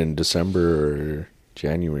there's- beat it in December or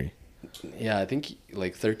January. Yeah, I think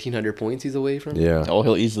like 1,300 points he's away from. Yeah, Oh,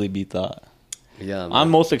 he'll easily beat that. Yeah, man. I'm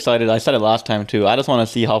most excited. I said it last time too. I just want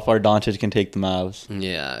to see how far Doncic can take the Mavs.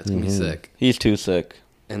 Yeah, it's going to be sick. He's too sick.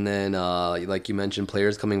 And then, like you mentioned,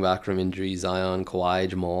 players coming back from injury: Zion, Kawhi,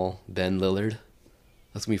 Jamal, Ben, Lillard.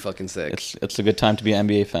 That's gonna be fucking sick. It's a good time to be an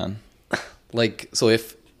NBA fan. Like, so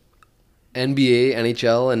if NBA,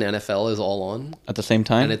 NHL, and NFL is all on, At the same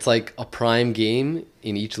time, and it's like a prime game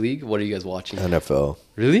in each league, what are you guys watching? NFL.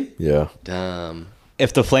 Really? Yeah, Damn.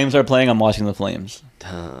 if the Flames are playing, I'm watching the Flames.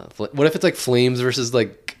 What if it's like Flames versus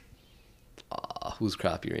like who's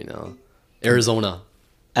crappy right now? Arizona.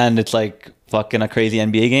 And it's like fucking a crazy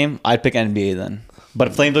NBA game. I'd pick NBA then.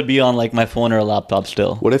 But Flames would be on like my phone or a laptop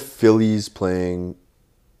still. what if Philly's playing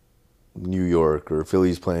New York or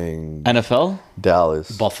Philly's playing NFL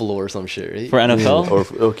Dallas Buffalo or some shit, right? for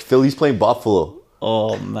NFL. or Philly's playing Buffalo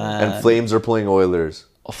Oh man. and Flames are playing Oilers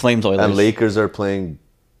Flames Oilers. and Lakers are playing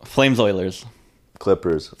Flames Oilers.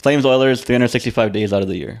 Clippers. Flames Oilers 365 days out of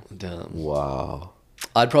the year. Damn. Wow,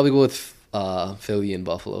 I'd probably go with Philly and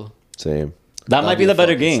Buffalo. same. That might be the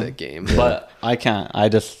better fucking game. sick game. But I can't. I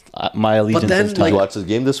just my allegiance then, is Did tied. you watch this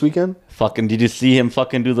game this weekend? Fucking did you see him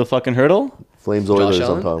fucking do the fucking hurdle? Flames Oilers. I'm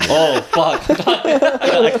Allen? talking about. Oh fuck. I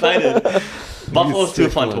got excited. Buffalo's too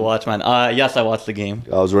fun to watch, man. Yes, I watched the game.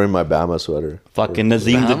 I was wearing my Bama sweater. Fucking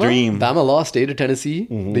Nazim the Dream. Bama lost 8 to Tennessee.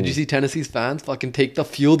 Did you see Tennessee's fans fucking take the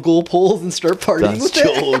field goal poles and start partying That's with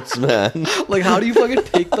it? jokes, man. Like, how do you fucking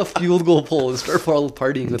take the field goal pole and start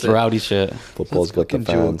partying with It's it? rowdy shit. Football's got the fucking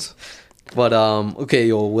fans. But okay,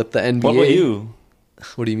 yo, with the NBA, What about you?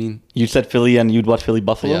 What do you mean? You said Philly and you'd watch Philly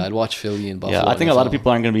Buffalo? Yeah, I'd watch Philly and Buffalo. Yeah, I think a lot of NFL.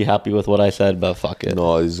 people aren't going to be happy with what I said, but fuck it.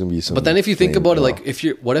 No, there's gonna be some. But then if you think flame- about it, no.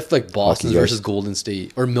 like what if like Boston guys. versus Golden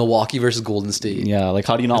State or Milwaukee versus Golden State? Yeah, like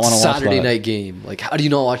how do you not It's want a to watch Saturday that? night game. Like, how do you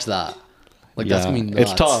not watch that? Like, that's Yeah, gonna be nuts.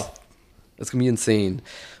 it's tough. It's gonna be insane.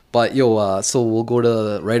 But yo, so we'll go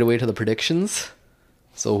to right away to the predictions.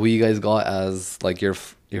 So who you guys got as like your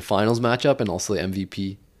finals matchup and also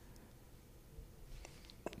MVP?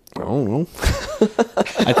 I don't know.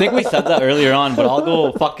 I think we said that earlier on, but I'll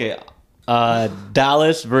go fuck it.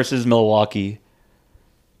 Dallas versus Milwaukee.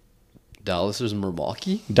 Dallas versus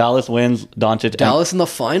Milwaukee. Dallas wins. Doncic. Dallas in the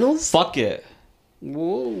finals. Fuck it.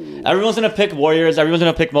 Whoa. Everyone's gonna pick Warriors. Everyone's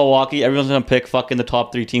gonna pick Milwaukee. Everyone's gonna pick fucking the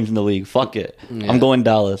top 3 teams in the league. Fuck it. Yeah. I'm going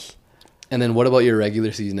Dallas. And then what about your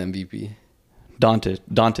regular season MVP? Doncic.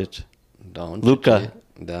 Don. Luka.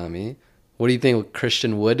 Dami. What do you think with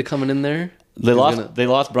Christian Wood coming in there? They He's lost. gonna- They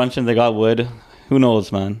lost Brunson. They got Wood. Who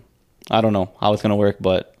knows, man? I don't know how it's gonna work,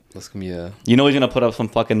 but That's gonna be a you know he's gonna put up some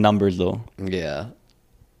fucking numbers though. yeah.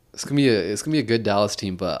 It's gonna be a good Dallas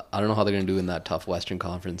team, but I don't know how they're gonna do in that tough Western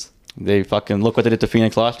Conference. They fucking look what they did to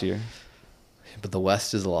Phoenix last year. But the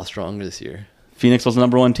West is a lot stronger this year. Phoenix was the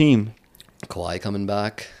number 1 team. Kawhi coming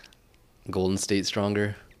back. Golden State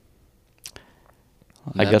stronger.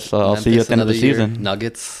 I guess I'll see you at the end of the another year. season.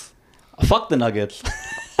 Nuggets. Fuck the Nuggets.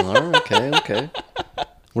 Oh, okay.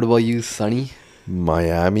 What about you, Sonny?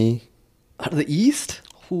 Miami Out of the East?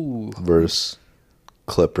 Ooh. versus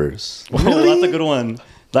Clippers. Oh, that's a good one.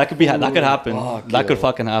 That could be. That could happen. fuck, That could yo.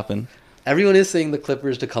 fucking happen. Everyone is saying the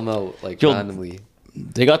Clippers to come out like Yo, randomly.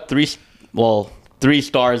 They got 3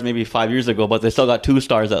 stars maybe 5 years ago, but they still got 2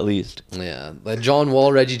 stars at least. Yeah, like John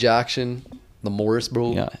Wall, Reggie Jackson, the Morris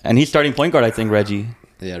bro. Yeah, and he's starting point guard, I think, Reggie.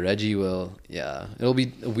 Yeah, Reggie will. Yeah,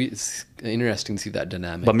 it's interesting to see that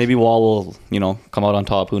dynamic. But maybe Wall will, come out on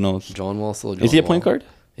top. Who knows? John Wall still. John Is he a point Wall. guard?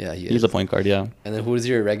 Yeah, he is. He's a point guard. Yeah. And then who is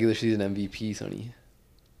your regular season MVP, Sonny?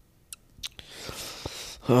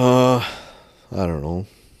 I don't know.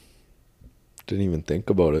 Didn't even think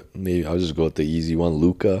about it. Maybe I'll just go with the easy one,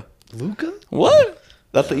 Luca. Luca? What?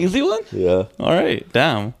 That's the easy one. Yeah. All right.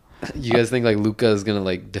 Damn. You guys think like Luca is gonna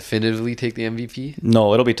like definitively take the MVP?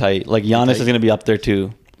 No, it'll be tight. Like Giannis tight? is gonna be up there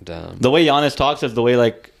too. Damn. The way Giannis talks is the way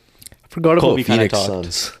like I forgot Kobe about kinda Phoenix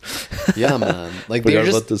talked. Suns. Yeah, man. Like Forgot they're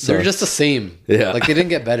about the they're Suns. just the same. Yeah. Like they didn't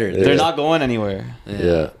get better. they're not going anywhere.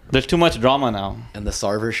 Yeah. There's too much drama now. And the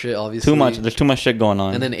Sarver shit, obviously. Too much. There's too much shit going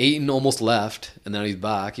on. And then Aiton almost left, and now he's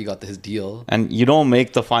back. He got his deal. And you don't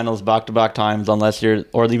make the finals back-to-back times unless you're,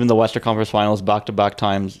 or even the Western Conference Finals back-to-back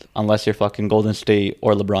times unless you're fucking Golden State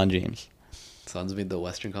or LeBron James. Suns made the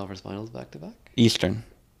Western Conference Finals back to back. Eastern.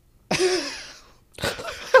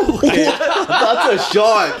 That's a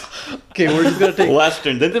shot. Okay, we're just gonna take.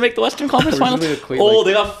 Western. Didn't they make the Western Conference We're just Finals? gonna equate, Oh, like-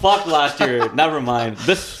 they got fucked last year. Never mind.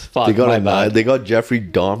 This fuck. They got my a bad. They got Jeffrey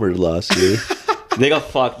Dahmer last year. They got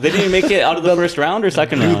fucked. They didn't even make it out of the first round or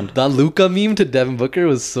second round. That Luca meme to Devin Booker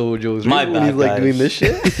was so Joe's. My When he's bad, like guys. doing this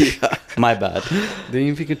shit. My bad. They didn't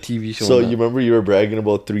even pick a TV show. So on you that. remember you were bragging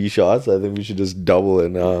about 3 shots? I think we should just double it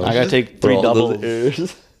now. I gotta take For 3 all those doubles.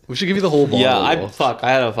 errors. We should give you the whole ball. Yeah, though.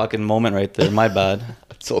 I had a fucking moment right there. My bad.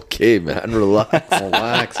 It's okay, man. Relax.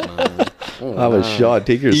 Relax, man. Have a shot.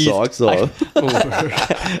 Take your East. socks off.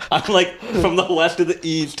 I'm like from the west to the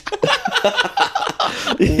east.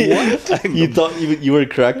 You thought you were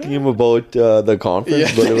correcting him about the conference,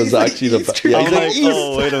 Yeah. but it was He's like actually the. Eastern. Yeah, I'm he's like, like,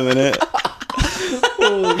 oh, wait a minute.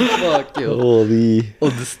 Holy fuck, yo. holy.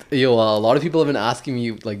 A lot of people have been asking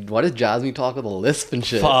me, like, why does Jasmine talk with a lisp and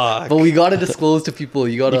shit? Fuck. But we gotta disclose to people.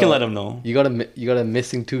 You gotta. You can let them know. You got a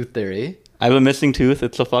missing tooth there, eh? I have a missing tooth.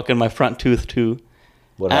 It's a fucking my front tooth too.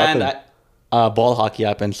 What And happened? ball hockey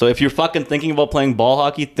happened. So if you're fucking thinking about playing ball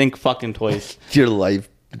hockey, think fucking twice. Your life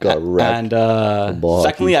got wrecked. And ball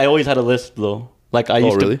secondly, hockey. I always had a lisp though. Like I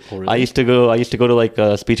used really? to, Oh, really? I used to go to like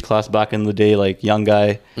a speech class back in the day, like young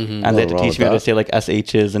guy, and they had Nothing to wrong teach with me how to that. say like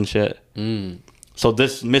sh's and shit. So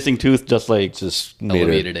this missing tooth just like Just made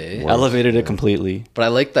Elevated, it. eh? worse. elevated it completely. But I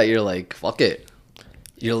like that you're like, fuck it.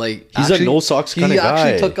 You're like, He's a no socks kinda He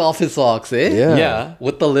actually guy. took off his socks, eh? Yeah. Yeah,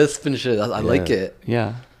 With the lisp and shit. I like Yeah. it.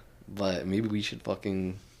 yeah. But maybe we should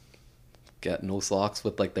fucking get no socks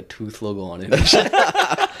with like the tooth logo on it.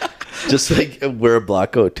 Just like wear a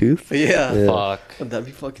blackout tooth. yeah. Fuck. That'd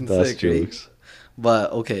be fucking That's sick, right? jokes.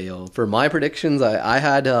 But okay, yo, for my predictions, I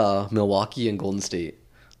had Milwaukee and Golden State.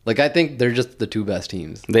 Like I think they're just the 2 best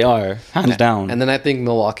teams. They are hands down. And then I think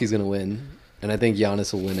Milwaukee's gonna win, and I think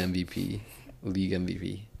Giannis will win MVP, league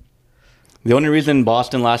MVP. The only reason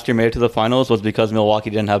Boston last year made it to the finals was because Milwaukee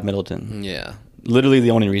didn't have Middleton. Yeah, Literally the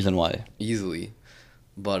only reason why. easily.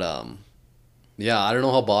 But yeah, I don't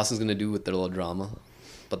know how Boston's gonna do with their little drama,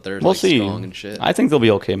 but they're We'll like see. strong and shit. I think they'll be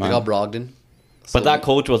okay, They man. got Brogdon, so But that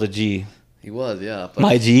coach was a G. he was, yeah. But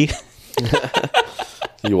My G.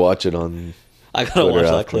 You watch it on. I gotta Twitter watch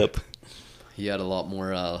that after. clip. he had a lot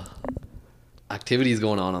more activities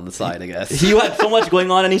going on the side, I guess. He had so much going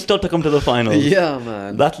on and he still took him to the finals. yeah,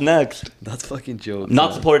 man. That's next. That's fucking joke.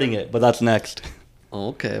 Not man. supporting it, but that's next.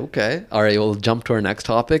 Okay. All right, we'll jump to our next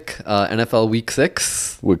topic. NFL Week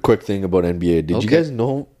 6. Quick thing about NBA. Did you Okay. guys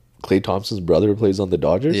know Klay Thompson's brother plays on the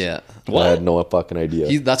Dodgers? Yeah. I had no fucking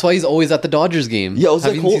idea. That's why he's always at the Dodgers game. Yeah, I was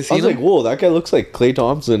Have like, you whoa, seen him? whoa, that guy looks like Klay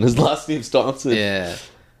Thompson. His last name's Thompson. Yeah.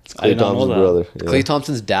 It's I Klay did not know Thompson's that. brother. Yeah. Klay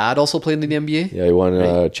Thompson's dad also played in the NBA. Yeah, he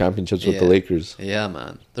won championships with the Yeah. Lakers. Yeah,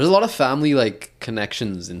 man. There's a lot of family like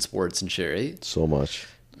connections in sports and shit, right? So much.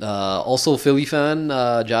 Also, Philly fan,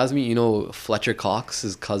 Jasmine. You know Fletcher Cox,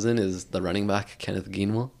 his cousin, is the running back Kenneth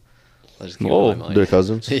Gainwell. That just came Whoa, to my mind. They're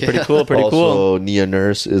cousins. Yeah. Pretty cool, pretty also, cool. Nia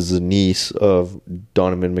Nurse is the niece of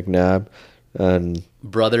Donovan McNabb, and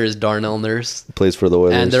brother is Darnell Nurse, Plays for the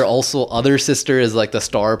Oilers. and their also other sister is like the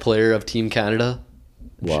star player of Team Canada,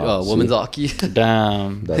 Wow, women's see? hockey.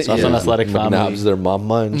 Damn. That's Yeah. an athletic family. McNabb's their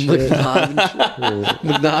mama and shit.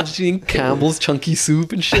 McNabb's eating Campbell's chunky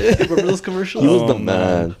soup and shit. Remember those commercials? He was Oh, the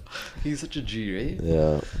man. He's such a G, right?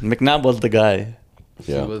 Yeah, McNabb was the guy.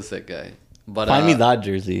 yeah. He was that guy. But Find me that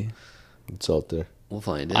jersey. It's out there. We'll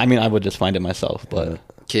find it. I mean, I would just find it myself, but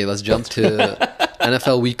Okay, let's jump to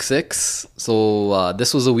NFL Week 6. So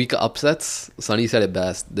this was a week of upsets. Sonny said it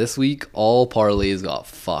best. This week, all parlays got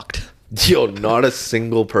fucked. Yo, not a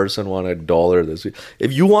single person won $1 this week.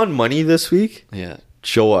 If you want money this week, Yeah.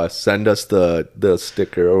 show us. Send us the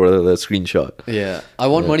sticker or the screenshot. Yeah. I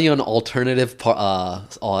won money on alternative,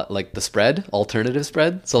 like the spread, alternative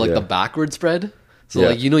spread. So like Yeah. the backward spread. So Yeah.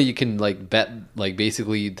 like, you can like bet like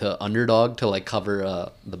basically to underdog to like cover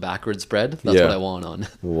the backward spread. That's Yeah. what I won on.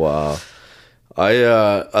 Wow.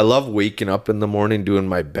 I love waking up in the morning doing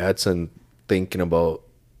my bets and thinking about,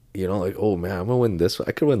 like, oh man, I'm gonna win this.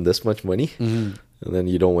 I could win this much money. Mm-hmm. And then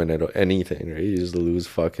you don't win anything, right? You just lose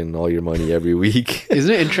fucking all your money every week.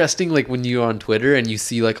 Isn't it interesting like when you're on Twitter and you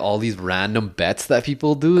see like all these random bets that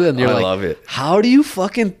people do and you're I like, love it. How do you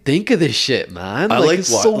fucking think of this shit, man? I like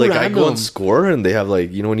it's what, so like I go random. on Score and they have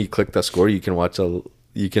like, when you click the score, you can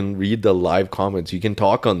you can read the live comments. You can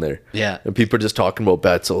talk on there. Yeah. And people are just talking about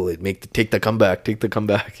bets. Oh, they take the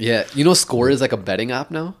comeback. Yeah, Score is like a betting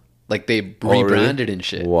app now. Like they really? rebranded and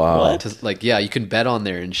shit. Wow. To, like you can bet on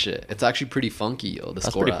there and shit. It's actually pretty funky, yo. The that's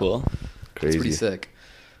Score pretty app. cool. It's pretty Crazy. sick.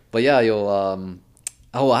 But yeah,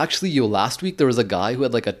 last week there was a guy who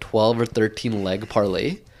had like a 12 or 13 leg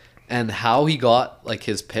parlay, and how he got like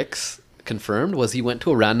his picks confirmed was he went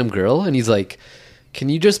to a random girl and he's like, "Can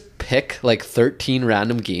you just pick like 13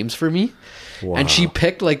 random games for me?" And she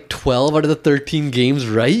picked like 12 out of the 13 games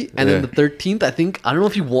right. And then Yeah. the 13th, I don't know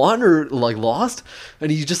if he won or like lost.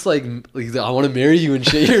 And he's just like I want to marry you and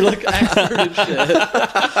shit. You're like expert and shit.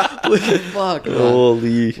 Like, fuck, man.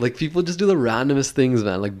 Holy. Like people just do the randomest things,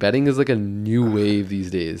 man. Like betting is like a new wave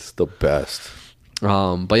these days. The best.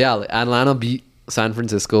 But yeah, like Atlanta beat San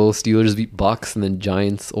Francisco, Steelers beat Bucks, and then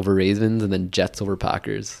Giants over Ravens, and then Jets over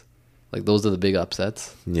Packers. Like those are the big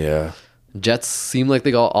upsets. Yeah. Jets seem like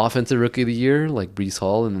they got offensive rookie of the year, like Brees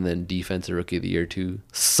Hall, and then defensive rookie of the year too.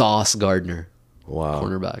 Sauce Gardner, Wow.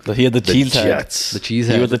 cornerback. So he had the cheese head. Jets. The cheese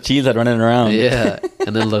He head. was the cheese head running around. Yeah.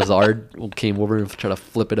 And then Lazard came over and tried to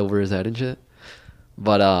flip it over his head and shit.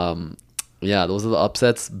 But yeah, those are the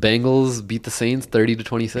upsets. Bengals beat the Saints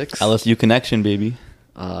 30-26. LSU connection, baby.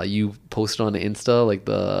 You posted on Insta like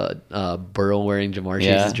the Burrow wearing Jamar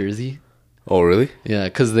Yeah. Chase's jersey. Oh, really? Yeah,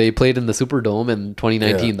 because they played in the Superdome in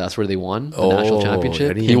 2019. Yeah. That's where they won the Oh, national I championship.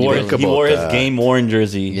 didn't He even wore, think he about wore his that. game worn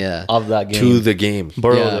jersey Yeah. of that game. To the game.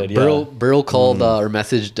 Burrow did, yeah. Burrow called or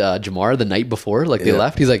messaged Jamar the night before, like they Yeah.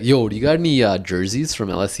 left. He's like, "Yo, do you got any jerseys from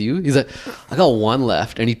LSU?" He's like, "I got one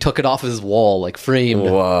left," and he took it off his wall, like framed.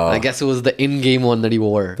 Wow. I guess it was the in-game one that he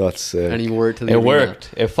wore. That's sick. And he wore it to the It arena. worked.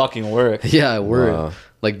 It fucking worked. Yeah, it worked. Wow.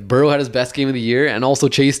 Like Burrow had his best game of the year, and also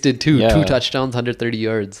Chase did too. Yeah. 2 touchdowns, 130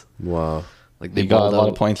 yards. Wow. Like they He got a balled lot out.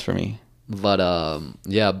 of points for me. But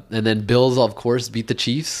yeah, and then Bills of course beat the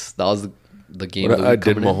Chiefs. That was the game. What, of the week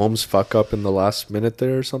did coming in. Mahomes fuck up in the last minute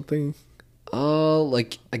there or something?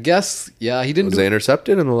 Like I guess yeah, he didn't. Was do they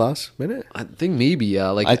intercepted in the last minute? I think maybe yeah.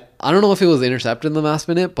 Like I- I don't know if it was intercepted in the last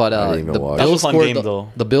minute, but didn't even the watch. That Bills was a fun scored game, though.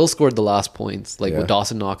 the Bills scored the last points, like Yeah. with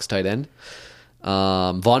Dawson Knox tight end.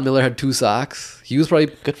 Von Miller had 2 sacks. He was probably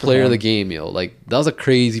Good for player of him. the game, yo. Like that was a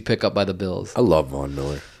crazy pickup by the Bills. I love Von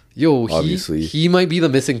Miller. Yo, Obviously. he might be the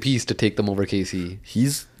missing piece to take them over KC.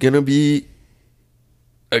 He's going to be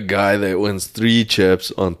a guy that wins 3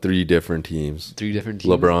 chips on 3 different teams. 3 different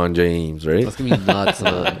teams. LeBron James, right? That's gonna be nuts,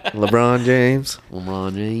 man. LeBron James.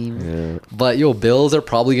 LeBron James. Yeah. But yo, Bills are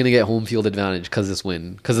probably gonna get home field advantage because this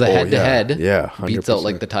win, because the Oh, head to head, yeah, beats out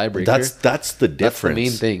like the 100%. tiebreaker. That's the That's the difference.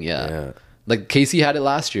 main thing, yeah. Yeah. Like Casey had it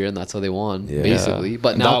last year, and that's how they won, Yeah. basically.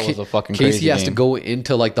 But now That was a fucking Casey crazy has to game. go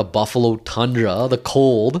into like the Buffalo tundra, the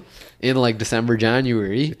cold, in like December,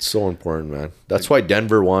 January. It's so important, man. That's why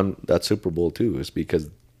Denver won that Super Bowl too, is because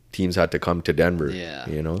teams had to come to Denver. Yeah.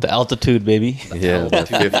 You know? The altitude, baby. Yeah, the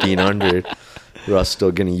 1500. Russ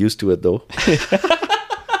still getting used to it though.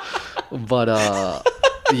 But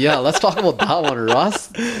yeah, let's talk about that one.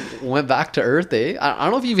 Russ went back to earth, eh? I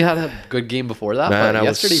don't know if you even had a good game before that, Man, but I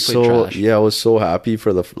was yesterday he played trash. I was so happy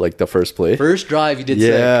for the first play. First drive, he did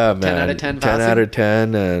Yeah, sick. man. 10 out of 10 10 passing. out of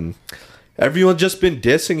 10 and everyone's just been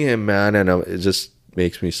dissing him, man, and it just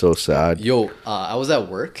makes me so sad. Yo, I was at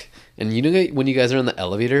work, and you know when you guys are in the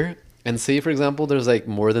elevator, and say for example there's like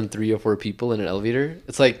more than 3 or 4 people in an elevator,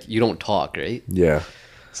 it's like you don't talk, right? Yeah.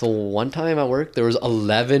 So one time at work, there was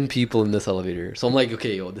 11 people in this elevator. So I'm like,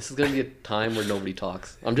 okay, yo, this is gonna be a time where nobody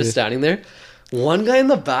talks. I'm just standing there. One guy in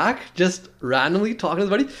the back just randomly talking to his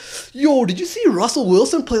buddy. Yo, did you see Russell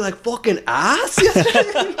Wilson play like fucking ass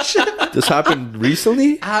yesterday? This happened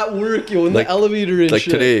recently? At work, yo, in Like- the elevator and Like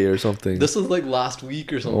shit. today or something. This was like last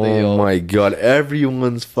week or something, Oh yo. my god,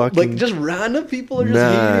 everyone's fucking. Like just random people are just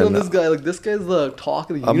hating on Man. this guy. Like this guy's the talk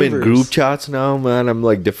of the I'm universe. in group chats now, man. I'm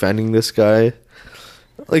like defending this guy.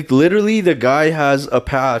 Like literally, the guy has a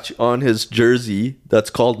patch on his jersey that's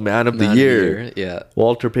called Man of the Man of the Year. Yeah.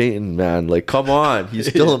 Walter Payton, man. Like, come on. He's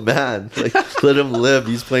still a man. Like, let him live.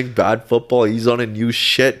 He's playing bad football. He's on a new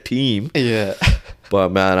shit team. Yeah.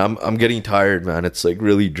 But man, I'm getting tired, man. It's like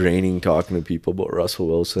really draining talking to people about Russell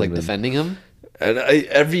Wilson. Like and, defending him. and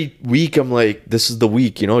every week I'm like, this is the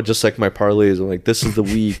week, you know, just like my parlays. I'm like, this is the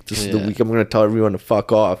week. This is the Yeah. week I'm gonna tell everyone to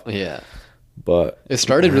fuck off. Yeah. But It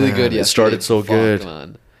started really good man, yesterday. It started so Fuck, good.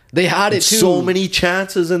 man. They had it too. So many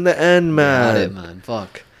chances in the end, They had man. it, man.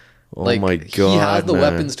 Fuck. Oh my He has God, the man.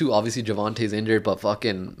 weapons too. Obviously, Javante's injured, but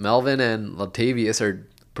fucking Melvin and Latavius are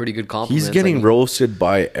pretty good compliments. He's getting Like, roasted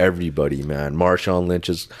by everybody, man. Marshawn Lynch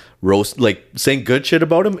is saying good shit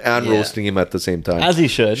about him and Yeah. roasting him at the same time. As he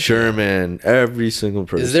should. Sherman, every single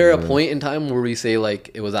person. Is there a man. point in time where we say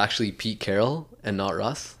like it was actually Pete Carroll and not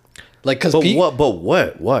Russ? Like, because But Pete, what?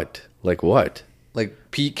 Like what? like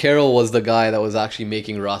Pete Carroll was the guy that was actually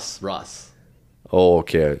making Russ. Oh,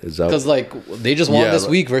 okay. Is that Because like they just won Yeah, this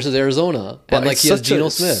but- week versus Arizona, and like it's he has such Geno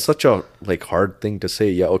a, Smith. Such a like hard thing to say.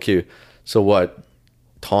 Yeah, okay. So what?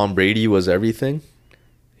 Tom Brady was everything,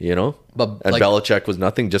 you know? But, and like- Belichick was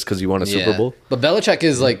nothing just because he won a Super Bowl. But Belichick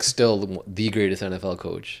is like still the greatest NFL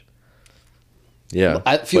coach. Yeah.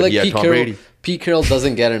 I feel But like he had Pete Tom Carroll. Brady. Pete Carroll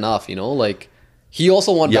doesn't get enough. You know, like he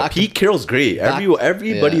also won Yeah, back Pete Carroll's great.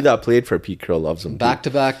 Everybody yeah. that played for Pete Carroll loves him. back to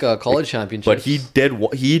back college championships.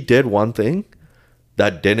 But he did one thing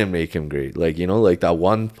that didn't make him great. Like, you know, like that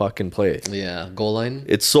one fucking play. yeah, goal line.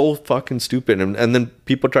 It's so fucking stupid. And then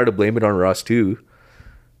people try to blame it on Russ too.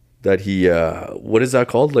 That he what is that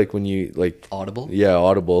called? Like when you like Audible. Yeah,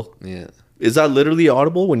 audible. Yeah, Is that literally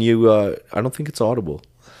audible when you I don't think it's audible.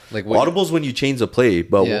 like what, Audible's when you change the play,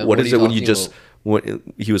 but Yeah, what what is are it you when you talking just about?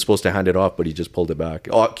 when he was supposed to hand it off but he just pulled it back?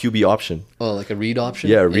 Oh, QB option. Oh, like a read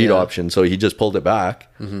option. Yeah, read option. So he just pulled it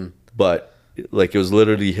back. Mm-hmm. But like it was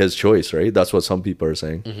literally his choice, right? That's what some people are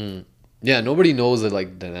saying. Mm-hmm. Yeah, nobody knows the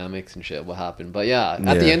like dynamics and shit what happened. But yeah,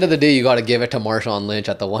 at the Yeah. end of the day, you got to give it to Marshawn Lynch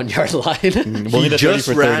at the 1 yard line. Only He the 30 just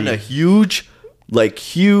for ran 30. a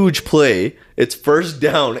huge play. It's first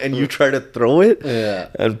down, and you try to throw it. Yeah.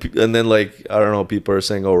 And then like I don't know, people are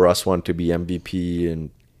saying, "Oh, Russ wanted to be MVP,"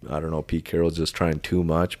 and I don't know, Pete Carroll's just trying too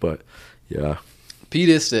much. But yeah, Pete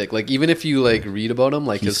is sick. Like even if you like read about him,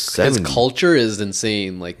 like He's his 70. culture is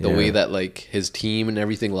insane. Like the way Yeah. that like his team and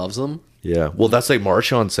everything loves him. yeah. Well, that's like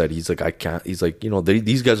Marshawn said. He's like, I can't. He's like, you know,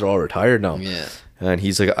 these guys are all retired now. Yeah. And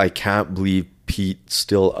he's like, I can't believe Pete's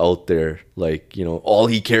still out there. Like, you know, all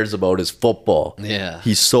he cares about is football. Yeah.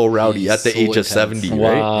 He's so rowdy He's at the so age intense. of 70, Wow,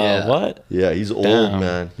 right? Yeah. what? Yeah, he's old, Damn.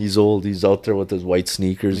 man. He's old. He's out there with his white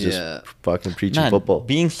sneakers, just Yeah. fucking preaching Man, football.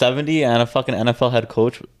 being 70 and a fucking NFL head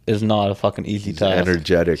coach is not a fucking easy He's task.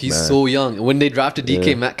 energetic, He's man. so young. When they drafted DK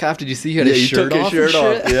Yeah. Metcalf, did you see he had his he shirt took off? his shirt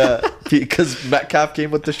and off. shit? Yeah, because Metcalf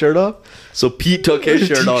came with the shirt off, so Pete took his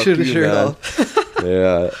shirt off. Took his too, shirt man. off.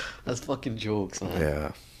 Yeah, That's fucking jokes, man.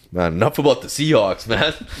 yeah, man. Enough about the Seahawks,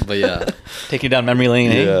 man. But yeah. Taking down memory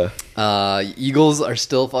lane, eh? Yeah, Eagles are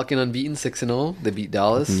still fucking unbeaten, 6-0. They beat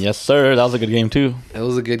Dallas. Yes, sir. That was a good game too. It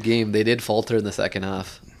was a good game. They did falter in the second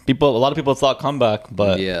half. A lot of people thought comeback,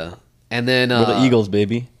 but Yeah. And then we're the Eagles,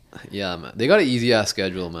 baby. Yeah, man. They got an easy ass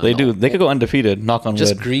schedule, man. They do. They could go undefeated. Knock on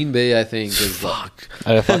Just wood. Green Bay, I think, is like,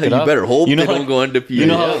 I fuck you it up. better hope You know they how- don't go undefeated. You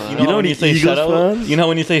know how Yeah. you You know know when you any say Eagles shutout. fans? You know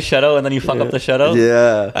when you say shutout and then you fuck up the shutout.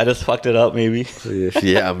 Yeah. I just fucked it up. Maybe.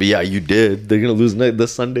 Yeah, but yeah, you did. They're gonna lose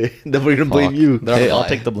this Sunday. Then we're gonna blame Fuck. you. they're on Hey, a I'll bye.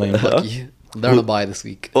 take the blame. Lucky. They're on a bye this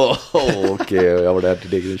week. Oh, okay. I would have to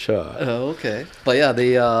take a shot. Oh, okay. But yeah,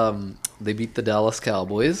 they beat the Dallas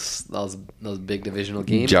Cowboys. That was a big divisional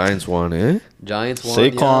game. Giants won, eh? Giants won.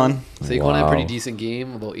 Saquon. Yeah. Saquon had a pretty Wow. decent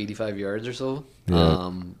game, about 85 yards or so.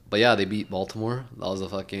 Yeah. But yeah, they beat Baltimore. That was a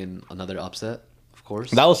fucking another upset, of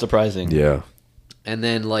course. That was surprising. Yeah. And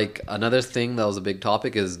then like another thing that was a big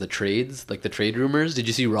topic is the trades, like the trade rumors. Did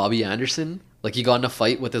you see Robbie Anderson? Like he got in a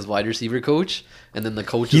fight with his wide receiver coach, and then the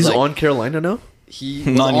coach He's was like, on Carolina now. he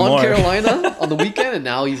was Not on anymore. Carolina on the weekend, and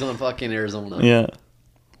now he's on fucking Arizona. Yeah.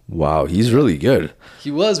 Wow, he's really good.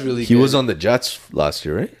 He was really He good. was on the Jets last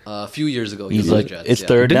year, right? A few years ago. He's was on like, the Jets, it's yeah.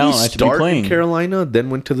 third Didn't down. he I should be start in playing. Carolina, then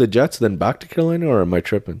went to the Jets, then back to Carolina, or am I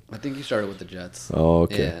tripping? I think he started with the Jets. Oh,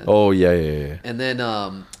 okay. Yeah. Oh, yeah. And then,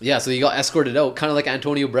 so he got escorted out, kind of like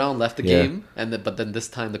Antonio Brown left the Yeah. game, but then this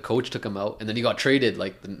time the coach took him out, and then he got traded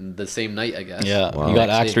like the same night, I guess. Yeah, Wow. he got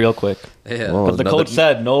Next axed day. real quick. Yeah. Wow. But the coach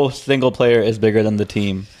said no single player is bigger than the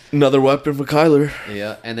team. Another weapon for Kyler.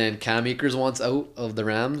 Yeah. And then Cam Akers wants out of the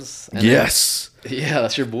Rams. And Yes. then- yeah,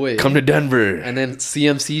 that's your boy. Come to Denver. And then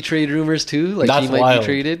CMC trade rumors too. Like That's he might wild. be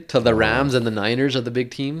traded to the Rams and the Niners are the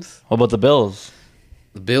big teams. What about the Bills?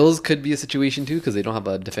 The Bills could be a situation too because they don't have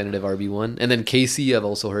a definitive RB1. And then KC, I've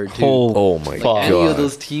also heard too. Oh my fuck. god. Any of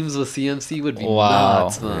those teams with CMC would be Wow.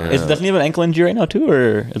 nuts, man. Yeah. Doesn't he have an ankle injury right now too,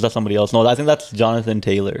 or is that somebody else? No, I think that's Jonathan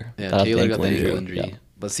Taylor. Yeah, that has Taylor got the ankle injury. Yeah.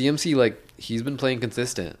 But CMC, like, he's been playing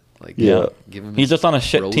consistent. Like, Yeah. give him He's just on a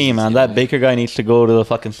shit roses, team, man. you That know? Baker guy needs to go to the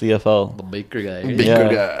fucking CFL. The Baker guy. Baker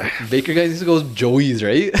Yeah. guy. Baker guy needs to go with Joey's,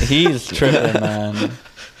 right? He's tripping, man.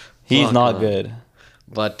 He's Fuck, not man. good.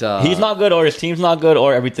 But He's not good, or his team's not good,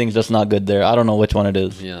 or everything's just not good there. I don't know which one it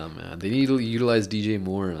is. Yeah, man. They need to utilize DJ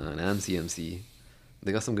Moore, man, and CMC.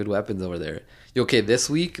 They got some good weapons over there. Okay, this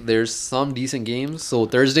week there's some decent games. So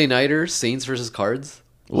Thursday nighter, Saints versus Cards.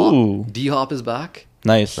 Ooh. D Hop is back.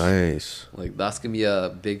 Nice. Nice. Like that's gonna be a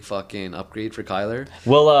big fucking upgrade for Kyler.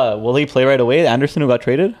 Will he play right away? Anderson, who got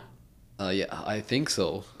traded? Yeah, I think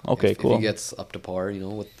so. Okay, if cool. he gets up to par,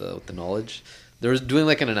 with the knowledge. There was doing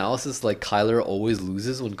like an analysis, like Kyler always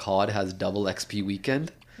loses when COD has double XP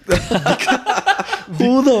weekend.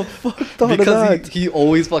 Who the fuck thought of Because that? he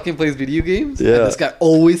always fucking plays video games. Yeah. And this guy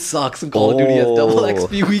always sucks when Call of Duty has double Oh.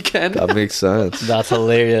 XP weekend. That makes sense. That's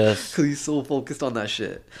hilarious. Because he's so focused on that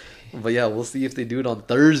shit. But yeah, we'll see if they do it on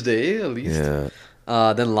Thursday at least.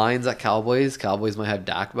 Yeah. Then Lions at Cowboys. Cowboys might have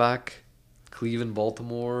Dak back. Cleveland,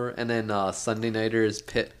 Baltimore. And then Sunday nighter is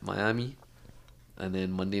Pitt, Miami. And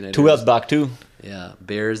then Monday night. Two else back too. Yeah,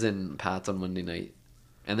 Bears and Pats on Monday night.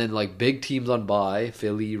 And then like big teams on bye: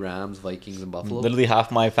 Philly, Rams, Vikings, and Buffalo. Literally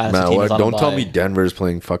half my fantasy Man, team what, is on don't tell bye. me Denver's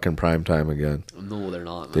playing fucking prime time again. No, they're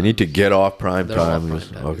not. They man. need to get off prime They're off time. prime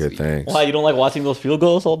time Okay, this week. thanks. Why, you don't like watching those field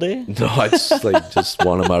goals all day? No, I just just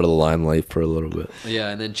want them out of the limelight for a little bit. Yeah,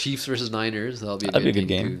 and then Chiefs versus Niners. That'll be a That'd good, be a good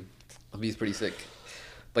game. game. Too. That'll be pretty sick.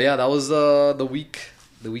 But yeah, that was the week.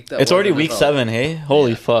 The week that It's was already week NFL. 7, hey?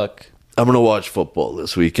 Holy Yeah. fuck. I'm gonna watch football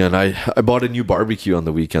this weekend. I bought a new barbecue on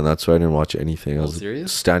the weekend. That's why I didn't watch anything. I Oh, was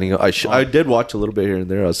serious? standing. I did watch a little bit here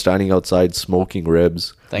and there. I was standing outside smoking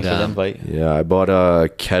ribs. Thanks for the Damn. invite. Yeah, I bought a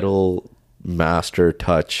Kettle Master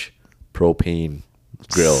Touch propane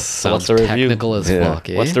grill. Sounds the review? technical as Yeah. fuck.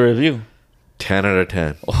 Eh? What's the review? 10 out of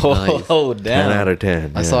 10. Oh, 10 damn. out of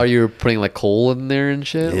 10. I yeah. saw you were putting like coal in there and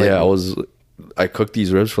shit. Yeah, like, I cooked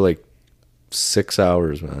these ribs for like 6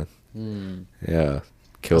 hours, man. Yeah,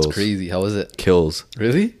 kills. that's crazy. How was it? Kills.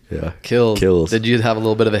 Really? Yeah, Kills. Kills. Did you have a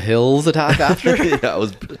little bit of a hills attack after? yeah, it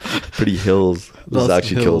was pretty hills. It was Those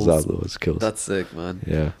actually kills hills. out those kills. That's sick, man.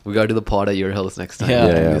 Yeah, We gotta do the pod at your house next time. Yeah.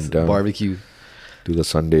 Yeah, This I'm down. Barbecue. do the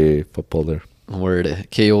Sunday football there. Word.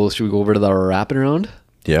 KO, should we go over to the rapid round?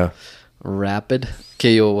 Yeah, Rapid.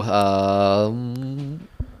 KO.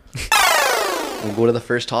 We'll go to the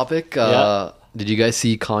first topic. Yeah. Did you guys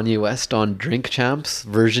see Kanye West on Drink Champs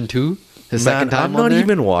version 2? His man, second time I'm on not there?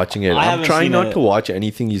 even watching it. I I'm haven't trying seen not it. to watch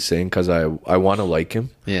anything he's saying because I want to like him.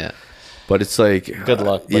 Yeah. But it's like, Good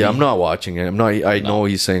luck, buddy. Yeah, I'm not watching it. I'm not. I know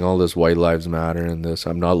he's saying all this white lives matter and this.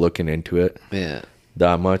 I'm not looking into it Yeah.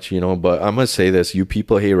 that much, But I'm gonna say this: you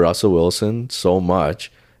people hate Russell Wilson so much,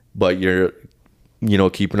 but you're,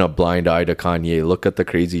 keeping a blind eye to Kanye. Look at the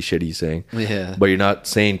crazy shit he's saying. Yeah. But you're not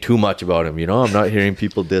saying too much about him. I'm not hearing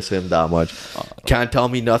people diss him that much. Can't tell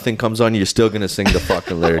me nothing comes on. You're still gonna sing the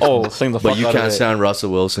fucking lyrics. Oh, sing the fuck But you out of can't it. stand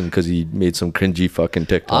Russell Wilson because he made some cringy fucking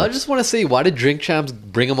TikToks. I just want to say, why did Drink Champs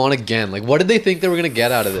bring him on again? Like, what did they think they were going to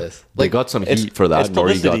get out of this? they Like, got some it's- heat for that. it's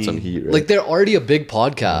Nori got publicity. some heat. Right? like they're already a big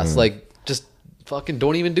podcast. Like, just fucking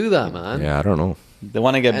don't even do that, man. yeah, I don't know. They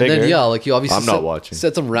want to get And bigger. then, yeah, like, you obviously I'm not watching.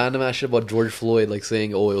 said some random ass shit about George Floyd, like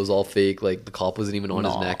saying, oh, it was all fake. Like, the cop wasn't even on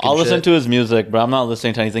his No, neck. I'll listen to his music, but I'm not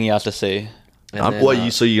listening to anything he has to say. So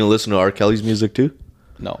you gonna listen to R. Kelly's music too?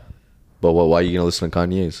 No, But why are you gonna listen to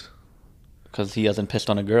Kanye's? because he hasn't pissed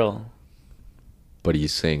on a girl. But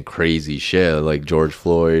he's saying crazy shit like George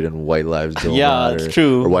Floyd and white lives don't Yeah, matter. it's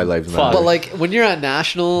true. Or white lives Fuck. matter. But like when you're at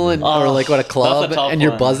National and or Oh, like at a that's club a tough and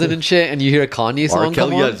you're one. buzzing and shit and you hear a Kanye R. song come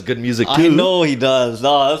Kelly on, has good music too. I know he does.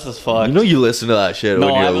 No, this is fucked. You listen to that shit no,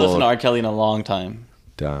 when I you're haven't listened alone. to R. Kelly in a long time.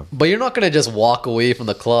 Damn. but you're not gonna just walk away from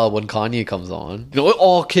the club when Kanye comes on. You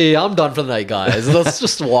go, okay, I'm done for the night, guys. Let's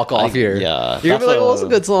just walk off here. Yeah, you're gonna be like, oh, it's a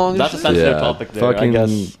good song. and That's a shit. sensitive Yeah, topic there. I fucking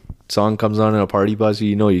guess song comes on in a party bus,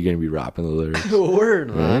 you know you're gonna be rapping the lyrics.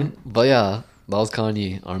 Word, man. But yeah, that was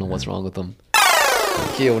Kanye. I don't know what's wrong with him.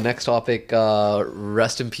 Okay, well, next topic.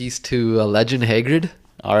 Rest in peace to Legend Hagrid,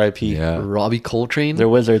 R.I.P. Yeah. Robbie Coltrane, They're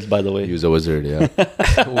wizards, by the way. He was a wizard, yeah.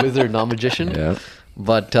 wizard, not magician. Yeah.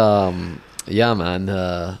 But yeah,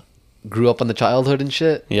 man. Grew up on the childhood and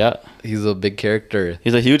shit. Yeah. He's a big character.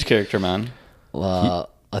 He's a huge character, man.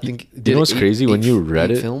 I think. You know what's crazy? When you read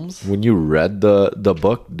it, films. when you read the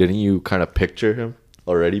book, didn't you kind of picture him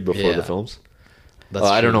already before Yeah. the films? That's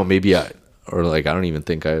I don't true. know. Maybe I don't even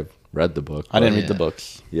think I read the book. I didn't Yeah. read the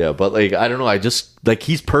books. Yeah, but like I don't know. I just like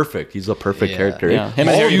he's perfect. He's a perfect Yeah. character. Yeah. Him and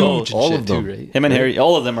He's Harry huge both. and all shit of them. too, right? Him and Harry,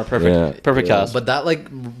 all of them are perfect. Yeah. Perfect Yeah. cast. But that like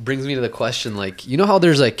brings me to the question, like, you know how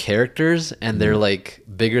there's like characters and they're like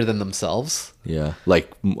bigger than themselves, Yeah, like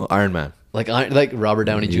Iron Man. like Robert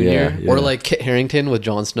Downey Jr. Yeah, or yeah. like Kit Harington with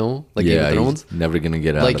Jon Snow, like Game Yeah, of Thrones. he's never gonna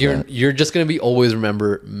get out. Like of you're that. you're just gonna be always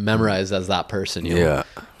memorized as that person. You know? Yeah,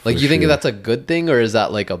 Like for you think sure. that's a good thing or is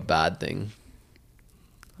that like a bad thing?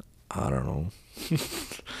 I don't know.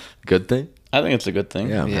 Good thing. I think it's a good thing.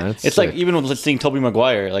 Yeah, Yeah. man. It's like even with seeing Tobey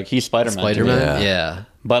Maguire, like he's Spider-Man. to me. Spider-Man. Yeah. Yeah.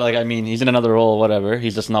 But like, I mean, he's in another role, whatever.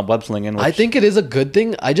 He's just not web slinging. I think it is a good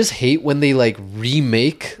thing. I just hate when they like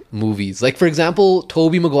remake movies. Like for example,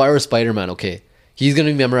 Tobey Maguire was Spider-Man. Okay, he's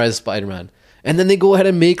gonna be memorized as Spider-Man, and then they go ahead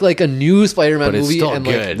and make like a new Spider-Man But it's movie still and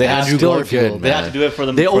good. like They Andrew still Garfield. good, they man. have to do it for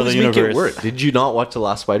the They for always the make universe. it work. Did you not watch the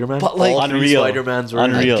last Spider-Man? But, like- all three Unreal. Spider-Mans were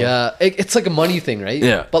Unreal. It's like a money thing, right?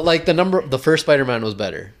 Yeah. But like the first Spider-Man was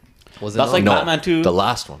better. Was it? That's not? like No, Batman 2. The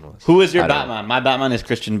last one was. Who is your I don't Batman? My Batman is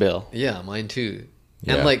Christian Bale. Yeah, mine too.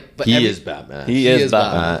 Yeah. And like, but he is Batman. He is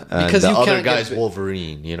Batman. And because the you other can't guy's get,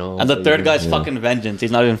 Wolverine. You know. And the third guy's Yeah. fucking Vengeance. He's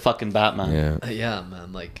not even fucking Batman. Yeah. Yeah,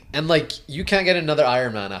 man. Like, and like, you can't get another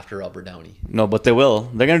Iron Man after Robert Downey. No, but they will.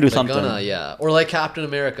 They're gonna do They're something. gonna, yeah, or like Captain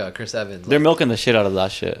America, Chris Evans. They're Like, milking the shit out of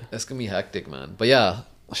that shit. it's gonna be hectic, man. But yeah,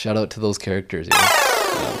 shout out to those characters.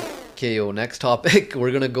 Yeah. Okay, yo, next topic. We're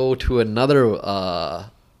gonna go to another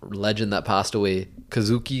legend that passed away,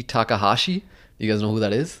 Kazuki Takahashi. You guys know who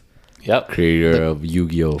that is? Yep. Creator of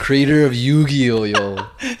Yu-Gi-Oh. Creator of Yu-Gi-Oh, yo.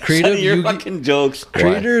 Creator Son of of your Yu-Gi- fucking jokes.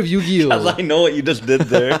 Creator of Because Yu-Gi-Oh. I know what you just did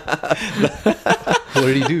there. What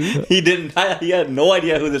did he do? He didn't. He had no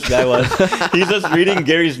idea who this guy was. He's just reading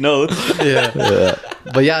Gary's notes. Yeah.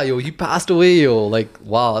 But yeah, yo, he passed away, yo. Like,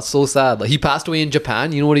 wow, that's so sad. Like, he passed away in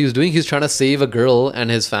Japan. You know what he was doing? He was trying to save a girl and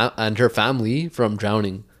and her family from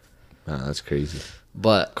drowning. Man, that's crazy.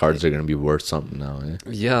 But Cards are gonna be worth something now. Eh?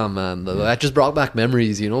 yeah, man, that just brought back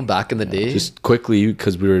memories. You know, back in the day. Just quickly,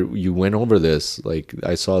 because you went over this. Like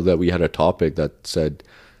I saw that we had a topic that said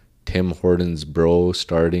Tim Hortons bro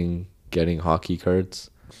starting getting hockey cards.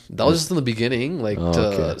 That was just in the beginning, like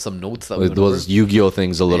okay. some notes that we Like went those over. Yu-Gi-Oh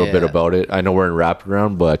things a little bit Yeah. about it. I know we're in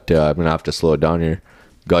wraparound, but I'm gonna have to slow it down here.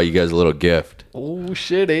 Got you guys a little gift. Oh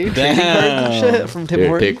shit, eh? Trading Damn. cards and shit from Tim Here,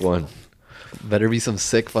 Hortons. take one. Better be some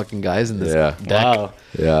sick fucking guys in this Yeah. deck. Wow.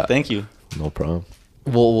 Yeah, Thank you. no problem.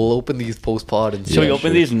 We'll open these post pod and Should we Yeah, open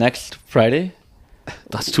sure. these next Friday?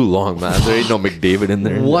 That's too long, man. There ain't no McDavid in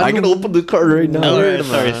there. One- I can open the card right now. No, Word,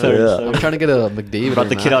 sorry, man. sorry, Yeah. sorry. I'm trying to get a McDavid. Brought or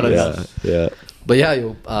the kid out of Matthews. that. Yeah, yeah. But yeah,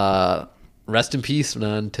 yo, rest in peace,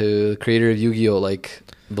 man, to the creator of Yu-Gi-Oh. Like,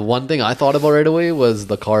 the one thing I thought about right away was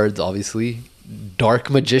the cards, obviously. Dark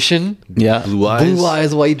Magician, Yeah. Blue eyes. Blue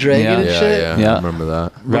Eyes White Dragon Yeah. and Yeah, shit. yeah, Yeah. I remember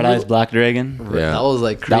that. Red Eyes Black Dragon. Yeah. That was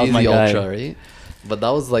like That crazy was my guy. ultra, right? But that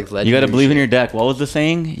was like You legendary. gotta believe in shit. your deck. What was the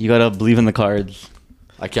saying? You gotta believe in the cards.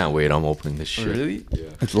 I can't wait. I'm opening this shit. Really?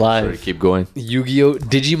 It's Sorry, live. keep going. Yu-Gi-Oh,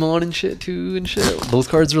 Digimon and shit too and shit. Those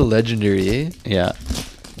cards were legendary, eh? Yeah.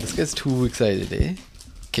 This guy's too excited, eh?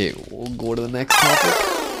 Okay, we'll go to the next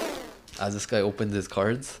topic. As this guy opens his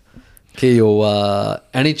cards. Okay, yo,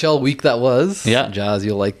 NHL week that was. Yeah. Jazz,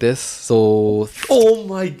 you'll like this. So, Oh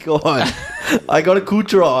my god! I got a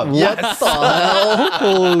Kucherov. what the hell?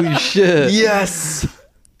 Holy shit. Yes.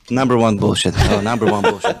 Number one bullshit. Oh, number one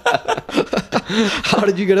bullshit. How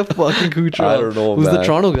did you get a fucking Kucherov? I don't know. Who's man. the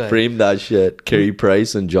Toronto guy? Frame that shit. Carey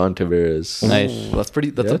Price and John Tavares. Nice. Ooh, that's pretty.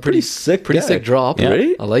 That's Yeah, a pretty sick. pretty deck. sick drop. Yeah.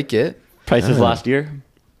 Right? I like it. Prices last year?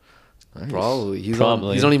 Probably. He's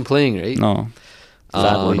Probably. he's not even playing, right? No. On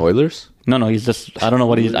Sadly. Oilers. No, he's just I don't know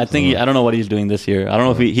what he's I think I don't know what he's doing this year. I don't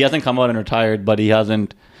know if he hasn't come out and retired, but he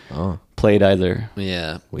hasn't Oh, played either.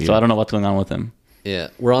 Yeah. So I don't know what's going on with him. Yeah,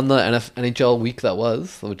 we're on the NHL week that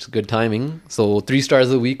was, which is good timing. So 3 stars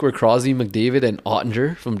of the week were Crosby, McDavid, and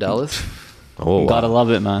Ottinger from Dallas. oh, Gotta wow.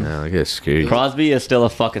 love it, man. Yeah, look at scary. Crosby is still a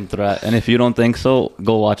fucking threat, and if you don't think so,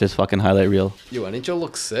 go watch his fucking highlight reel. Yo, NHL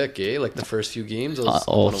looks sick, eh? Like the first few games. I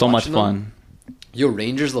was So much watching them. fun. Yo,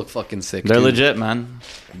 Rangers look fucking sick. They're too. legit, man.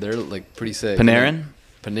 They're like pretty sick. Panarin,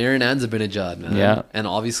 Panarin and Zibanejad, man. Yeah. And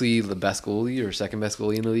obviously the best goalie or second best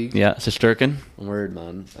goalie in the league. Yeah, Shesterkin. Word,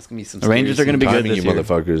 man. That's gonna be some. The Rangers are gonna be good Timing this you year.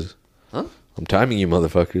 motherfuckers. Huh? I'm timing you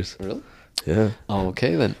motherfuckers. Really? Yeah. Oh,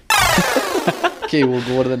 okay then. Okay, we'll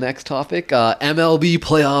go to the next topic. MLB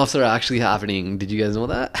playoffs are actually happening. Did you guys know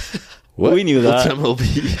that? What? We knew What's that.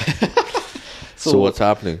 MLB? so what's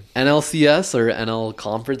happening? NLCS or NL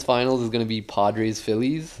Conference Finals is going to be Padres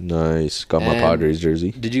Phillies. Nice. Got my And- Padres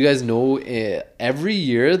jersey. Did you guys know every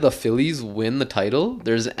year the Phillies win the title,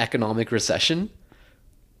 there's an economic recession?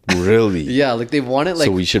 Really? Yeah, like they've won it like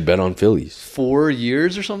so we should bet on Phillies. 4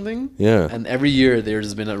 years or something. Yeah. And every year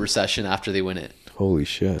there's been a recession after they win it. Holy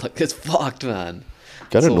shit. Like it's fucked, man.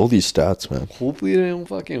 Gotta so- know these stats, man. Hopefully they don't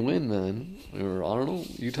fucking win, man. Or I don't know.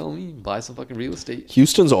 You tell me. Buy some fucking real estate.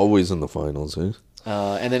 Houston's always in the finals, eh?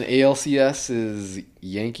 And then ALCS is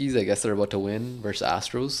Yankees. I guess they're about to win versus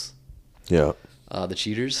Astros. Yeah. The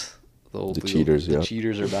cheaters. So hopefully cheaters, The yeah.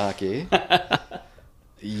 cheaters are back, eh?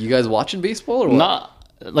 You guys watching baseball or what? Not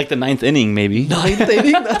like the 9th inning, maybe. Ninth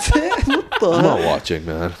inning. That's it. What the? I'm not heck? watching,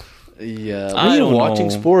 man. Yeah. I I'm don't watching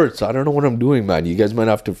know. sports. I don't know what I'm doing, man. You guys might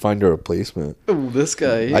have to find a replacement. Oh, this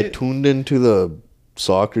guy. I tuned into the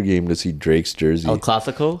soccer game to see Drake's jersey. El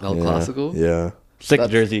Clasico. El Yeah. Clasico. Yeah. Sick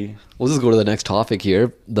That's- jersey. We'll just go to the next topic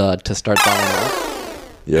here. To start that one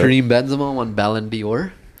off. Yeah. Kareem Benzema won Ballon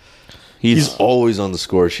d'Or. He's always on the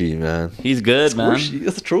score sheet, man. He's good, man.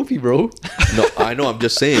 That's a trophy, bro. No, I know. I'm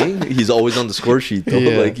just saying he's always on the score sheet, though.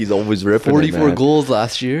 Yeah. Like he's always ripping. 44 it, goals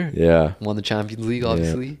last year. Yeah. Won the Champions League,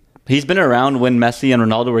 obviously. He's been around when Messi and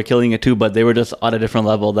Ronaldo were killing it too, but they were just on a different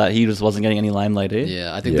level that he just wasn't getting any limelight, eh?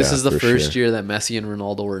 Yeah, I think this Yeah, is the for first sure. year that Messi and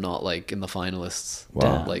Ronaldo were not like in the finalists.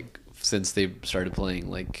 Wow. Like since they started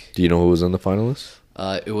playing. Like Do you know who was on the finalists?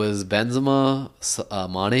 it was Benzema,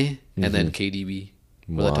 Mane, and then KDB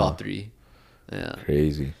were the Mm-hmm. Wow. top three. Yeah,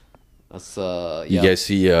 Crazy. that's You yeah. guys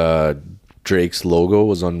see Drake's logo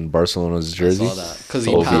was on Barcelona's I jersey? saw that because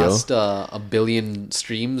he OVO. passed 1 billion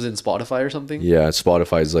streams in Spotify or something. Yeah,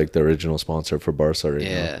 Spotify's like the original sponsor for Barca right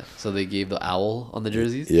Yeah, so they gave the owl on the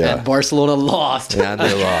jerseys. Yeah. And Barcelona lost. now. And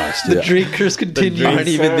they lost. The yeah. Drake curse continued. I don't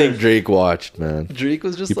even think Drake watched, man. Drake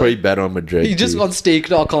was just He like, probably bet on Madrid. he just too. on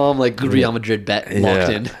stake.com like Real Madrid bet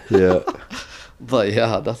locked in. Yeah. But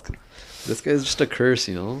yeah, this guy's just a curse,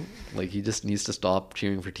 you know? Like he just needs to stop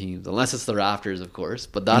cheering for teams. Unless it's the Raptors, of course.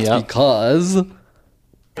 But that's Yep. because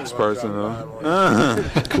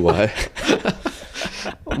Why?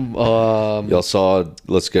 um Y'all saw,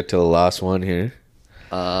 let's get to the last one here.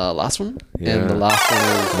 last one? Yeah. And the last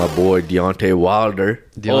one My boy Deontay Wilder.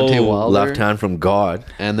 is Deontay Oh, Wilder. Left hand from God.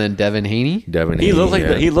 And then Devin Haney. Devin He Haney, looked like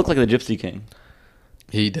yeah. he looked like the Gypsy King.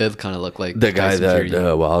 He did kind of look like The guy Tyson that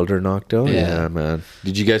Fury. Wilder knocked out? Yeah. Yeah, man.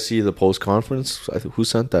 Did you guys see the post conference? Who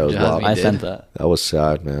sent that? It was Jasmine Wilder. I did. sent that. That was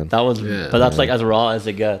sad, man. That was, Yeah. but that's like as raw as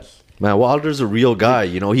it gets. Man, Wilder's a real guy.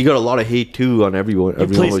 You know, he got a lot of hate too on everyone. You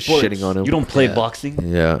Everyone play was sports. shitting on him. You don't play Yeah. boxing.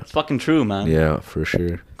 Yeah, It's fucking true, man. yeah, for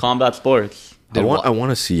sure. Combat sports. Did I want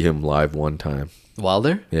to see him live one time.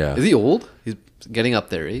 Wilder? Yeah. Is he old? He's getting up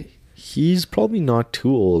there, right? He's probably not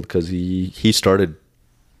too old because he started.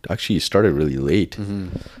 Actually, he started really late.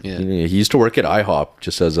 Yeah. He used to work at IHOP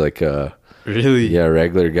just as like a Really?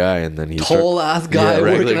 regular guy, and then he Tall ass guy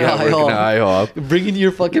regular working at IHOP. Bringing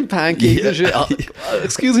your fucking pancakes and shit.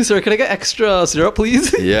 Excuse me, sir. Can I get extra syrup,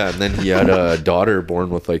 please? Yeah, and then he had a daughter born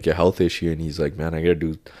with like a health issue, and he's like, man, I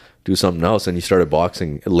gotta do something else, and he started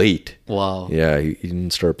boxing late. Wow. Yeah, he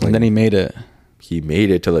didn't start playing. And then he made it. He made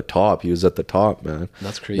it to the top. He was at the top, man.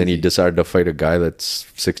 That's Then he crazy. decided to fight a guy that's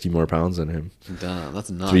 60 more pounds than him. Damn, that's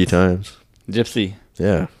nuts. 3 times. Gypsy.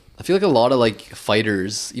 Yeah. I feel like a lot of like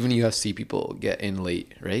fighters, even UFC people, get in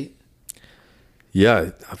late, right? Yeah,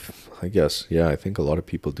 I guess. Yeah, I think a lot of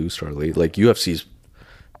people do start late. Like UFC's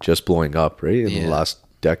just blowing up, right? In Yeah. the last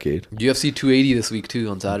decade. UFC 280 this week too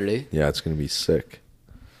on Saturday. Yeah, it's going to be sick.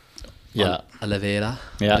 Yeah. Oliveira.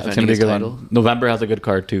 Yeah, it's defending gonna be a his good title. one. November has a good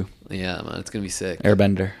card too. Yeah, man, it's gonna be sick.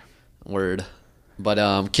 Airbender. Word. But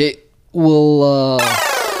Kate, we'll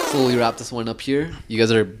slowly wrap this one up here. You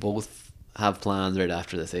guys are both have plans right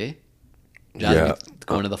after this, eh? Yeah.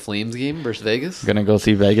 Going to the Flames game versus Vegas. Gonna go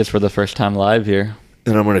see Vegas for the first time live here.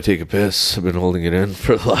 And I'm going to take a piss. I've been holding it in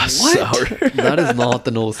for the last hour. That is not the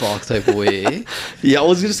no socks type of way. Eh? Yeah, I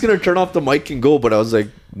was just going to turn off the mic and go, but I was like,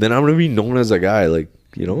 then I'm going to be known as a guy, like,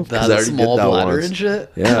 you know? 'cause That's I a already did small that bladder once. and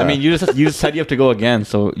shit. Yeah. I mean, you just said you have to go again,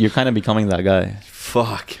 so you're kind of becoming that guy.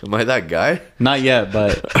 Fuck. Am I that guy? Not yet,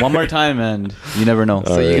 but one more time, and you never know.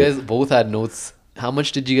 So you Alright. guys both had notes. How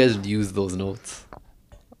much did you guys use those notes?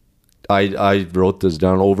 I wrote this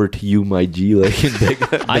down. Over to you, my G. Like in big,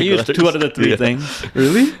 I big used letters. 2 out of the 3 Yeah. things.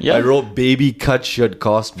 Really? Yeah, I wrote baby cut should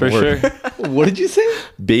cost for more. sure. What did you say?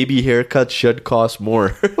 Baby haircuts should cost more.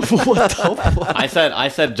 What the fuck? I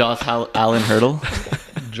said Josh Allen Hurdle.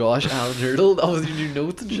 Josh Allen Hurdle? That was in your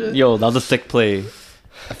notes and shit? Yo, that was a sick play.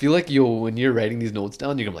 I feel like, when you're writing these notes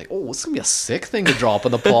down, you're gonna be like, oh, it's gonna be a sick thing to drop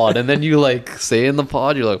in the pod. And then you, like, say in the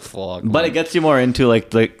pod, you're like, fuck. But it gets you more into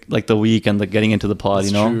like the week and the getting into the pod,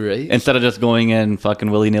 That's you know? true, right? Instead of just going in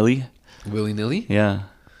fucking willy-nilly. Willy-nilly? Yeah.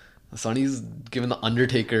 Sonny's giving the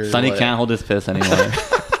Undertaker. Sonny what? can't hold his piss anymore.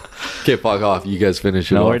 Okay, fuck off. You guys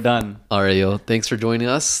finish it No, off. we're done. All right, yo. Thanks for joining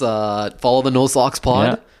us. Follow the No Socks Pod,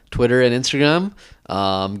 Yeah. Twitter and Instagram.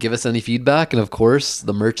 Give us any feedback. And of course,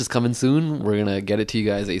 the merch is coming soon. We're going to get it to you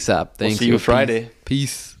guys ASAP. Thanks. see you yo. Friday.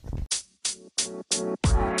 Peace.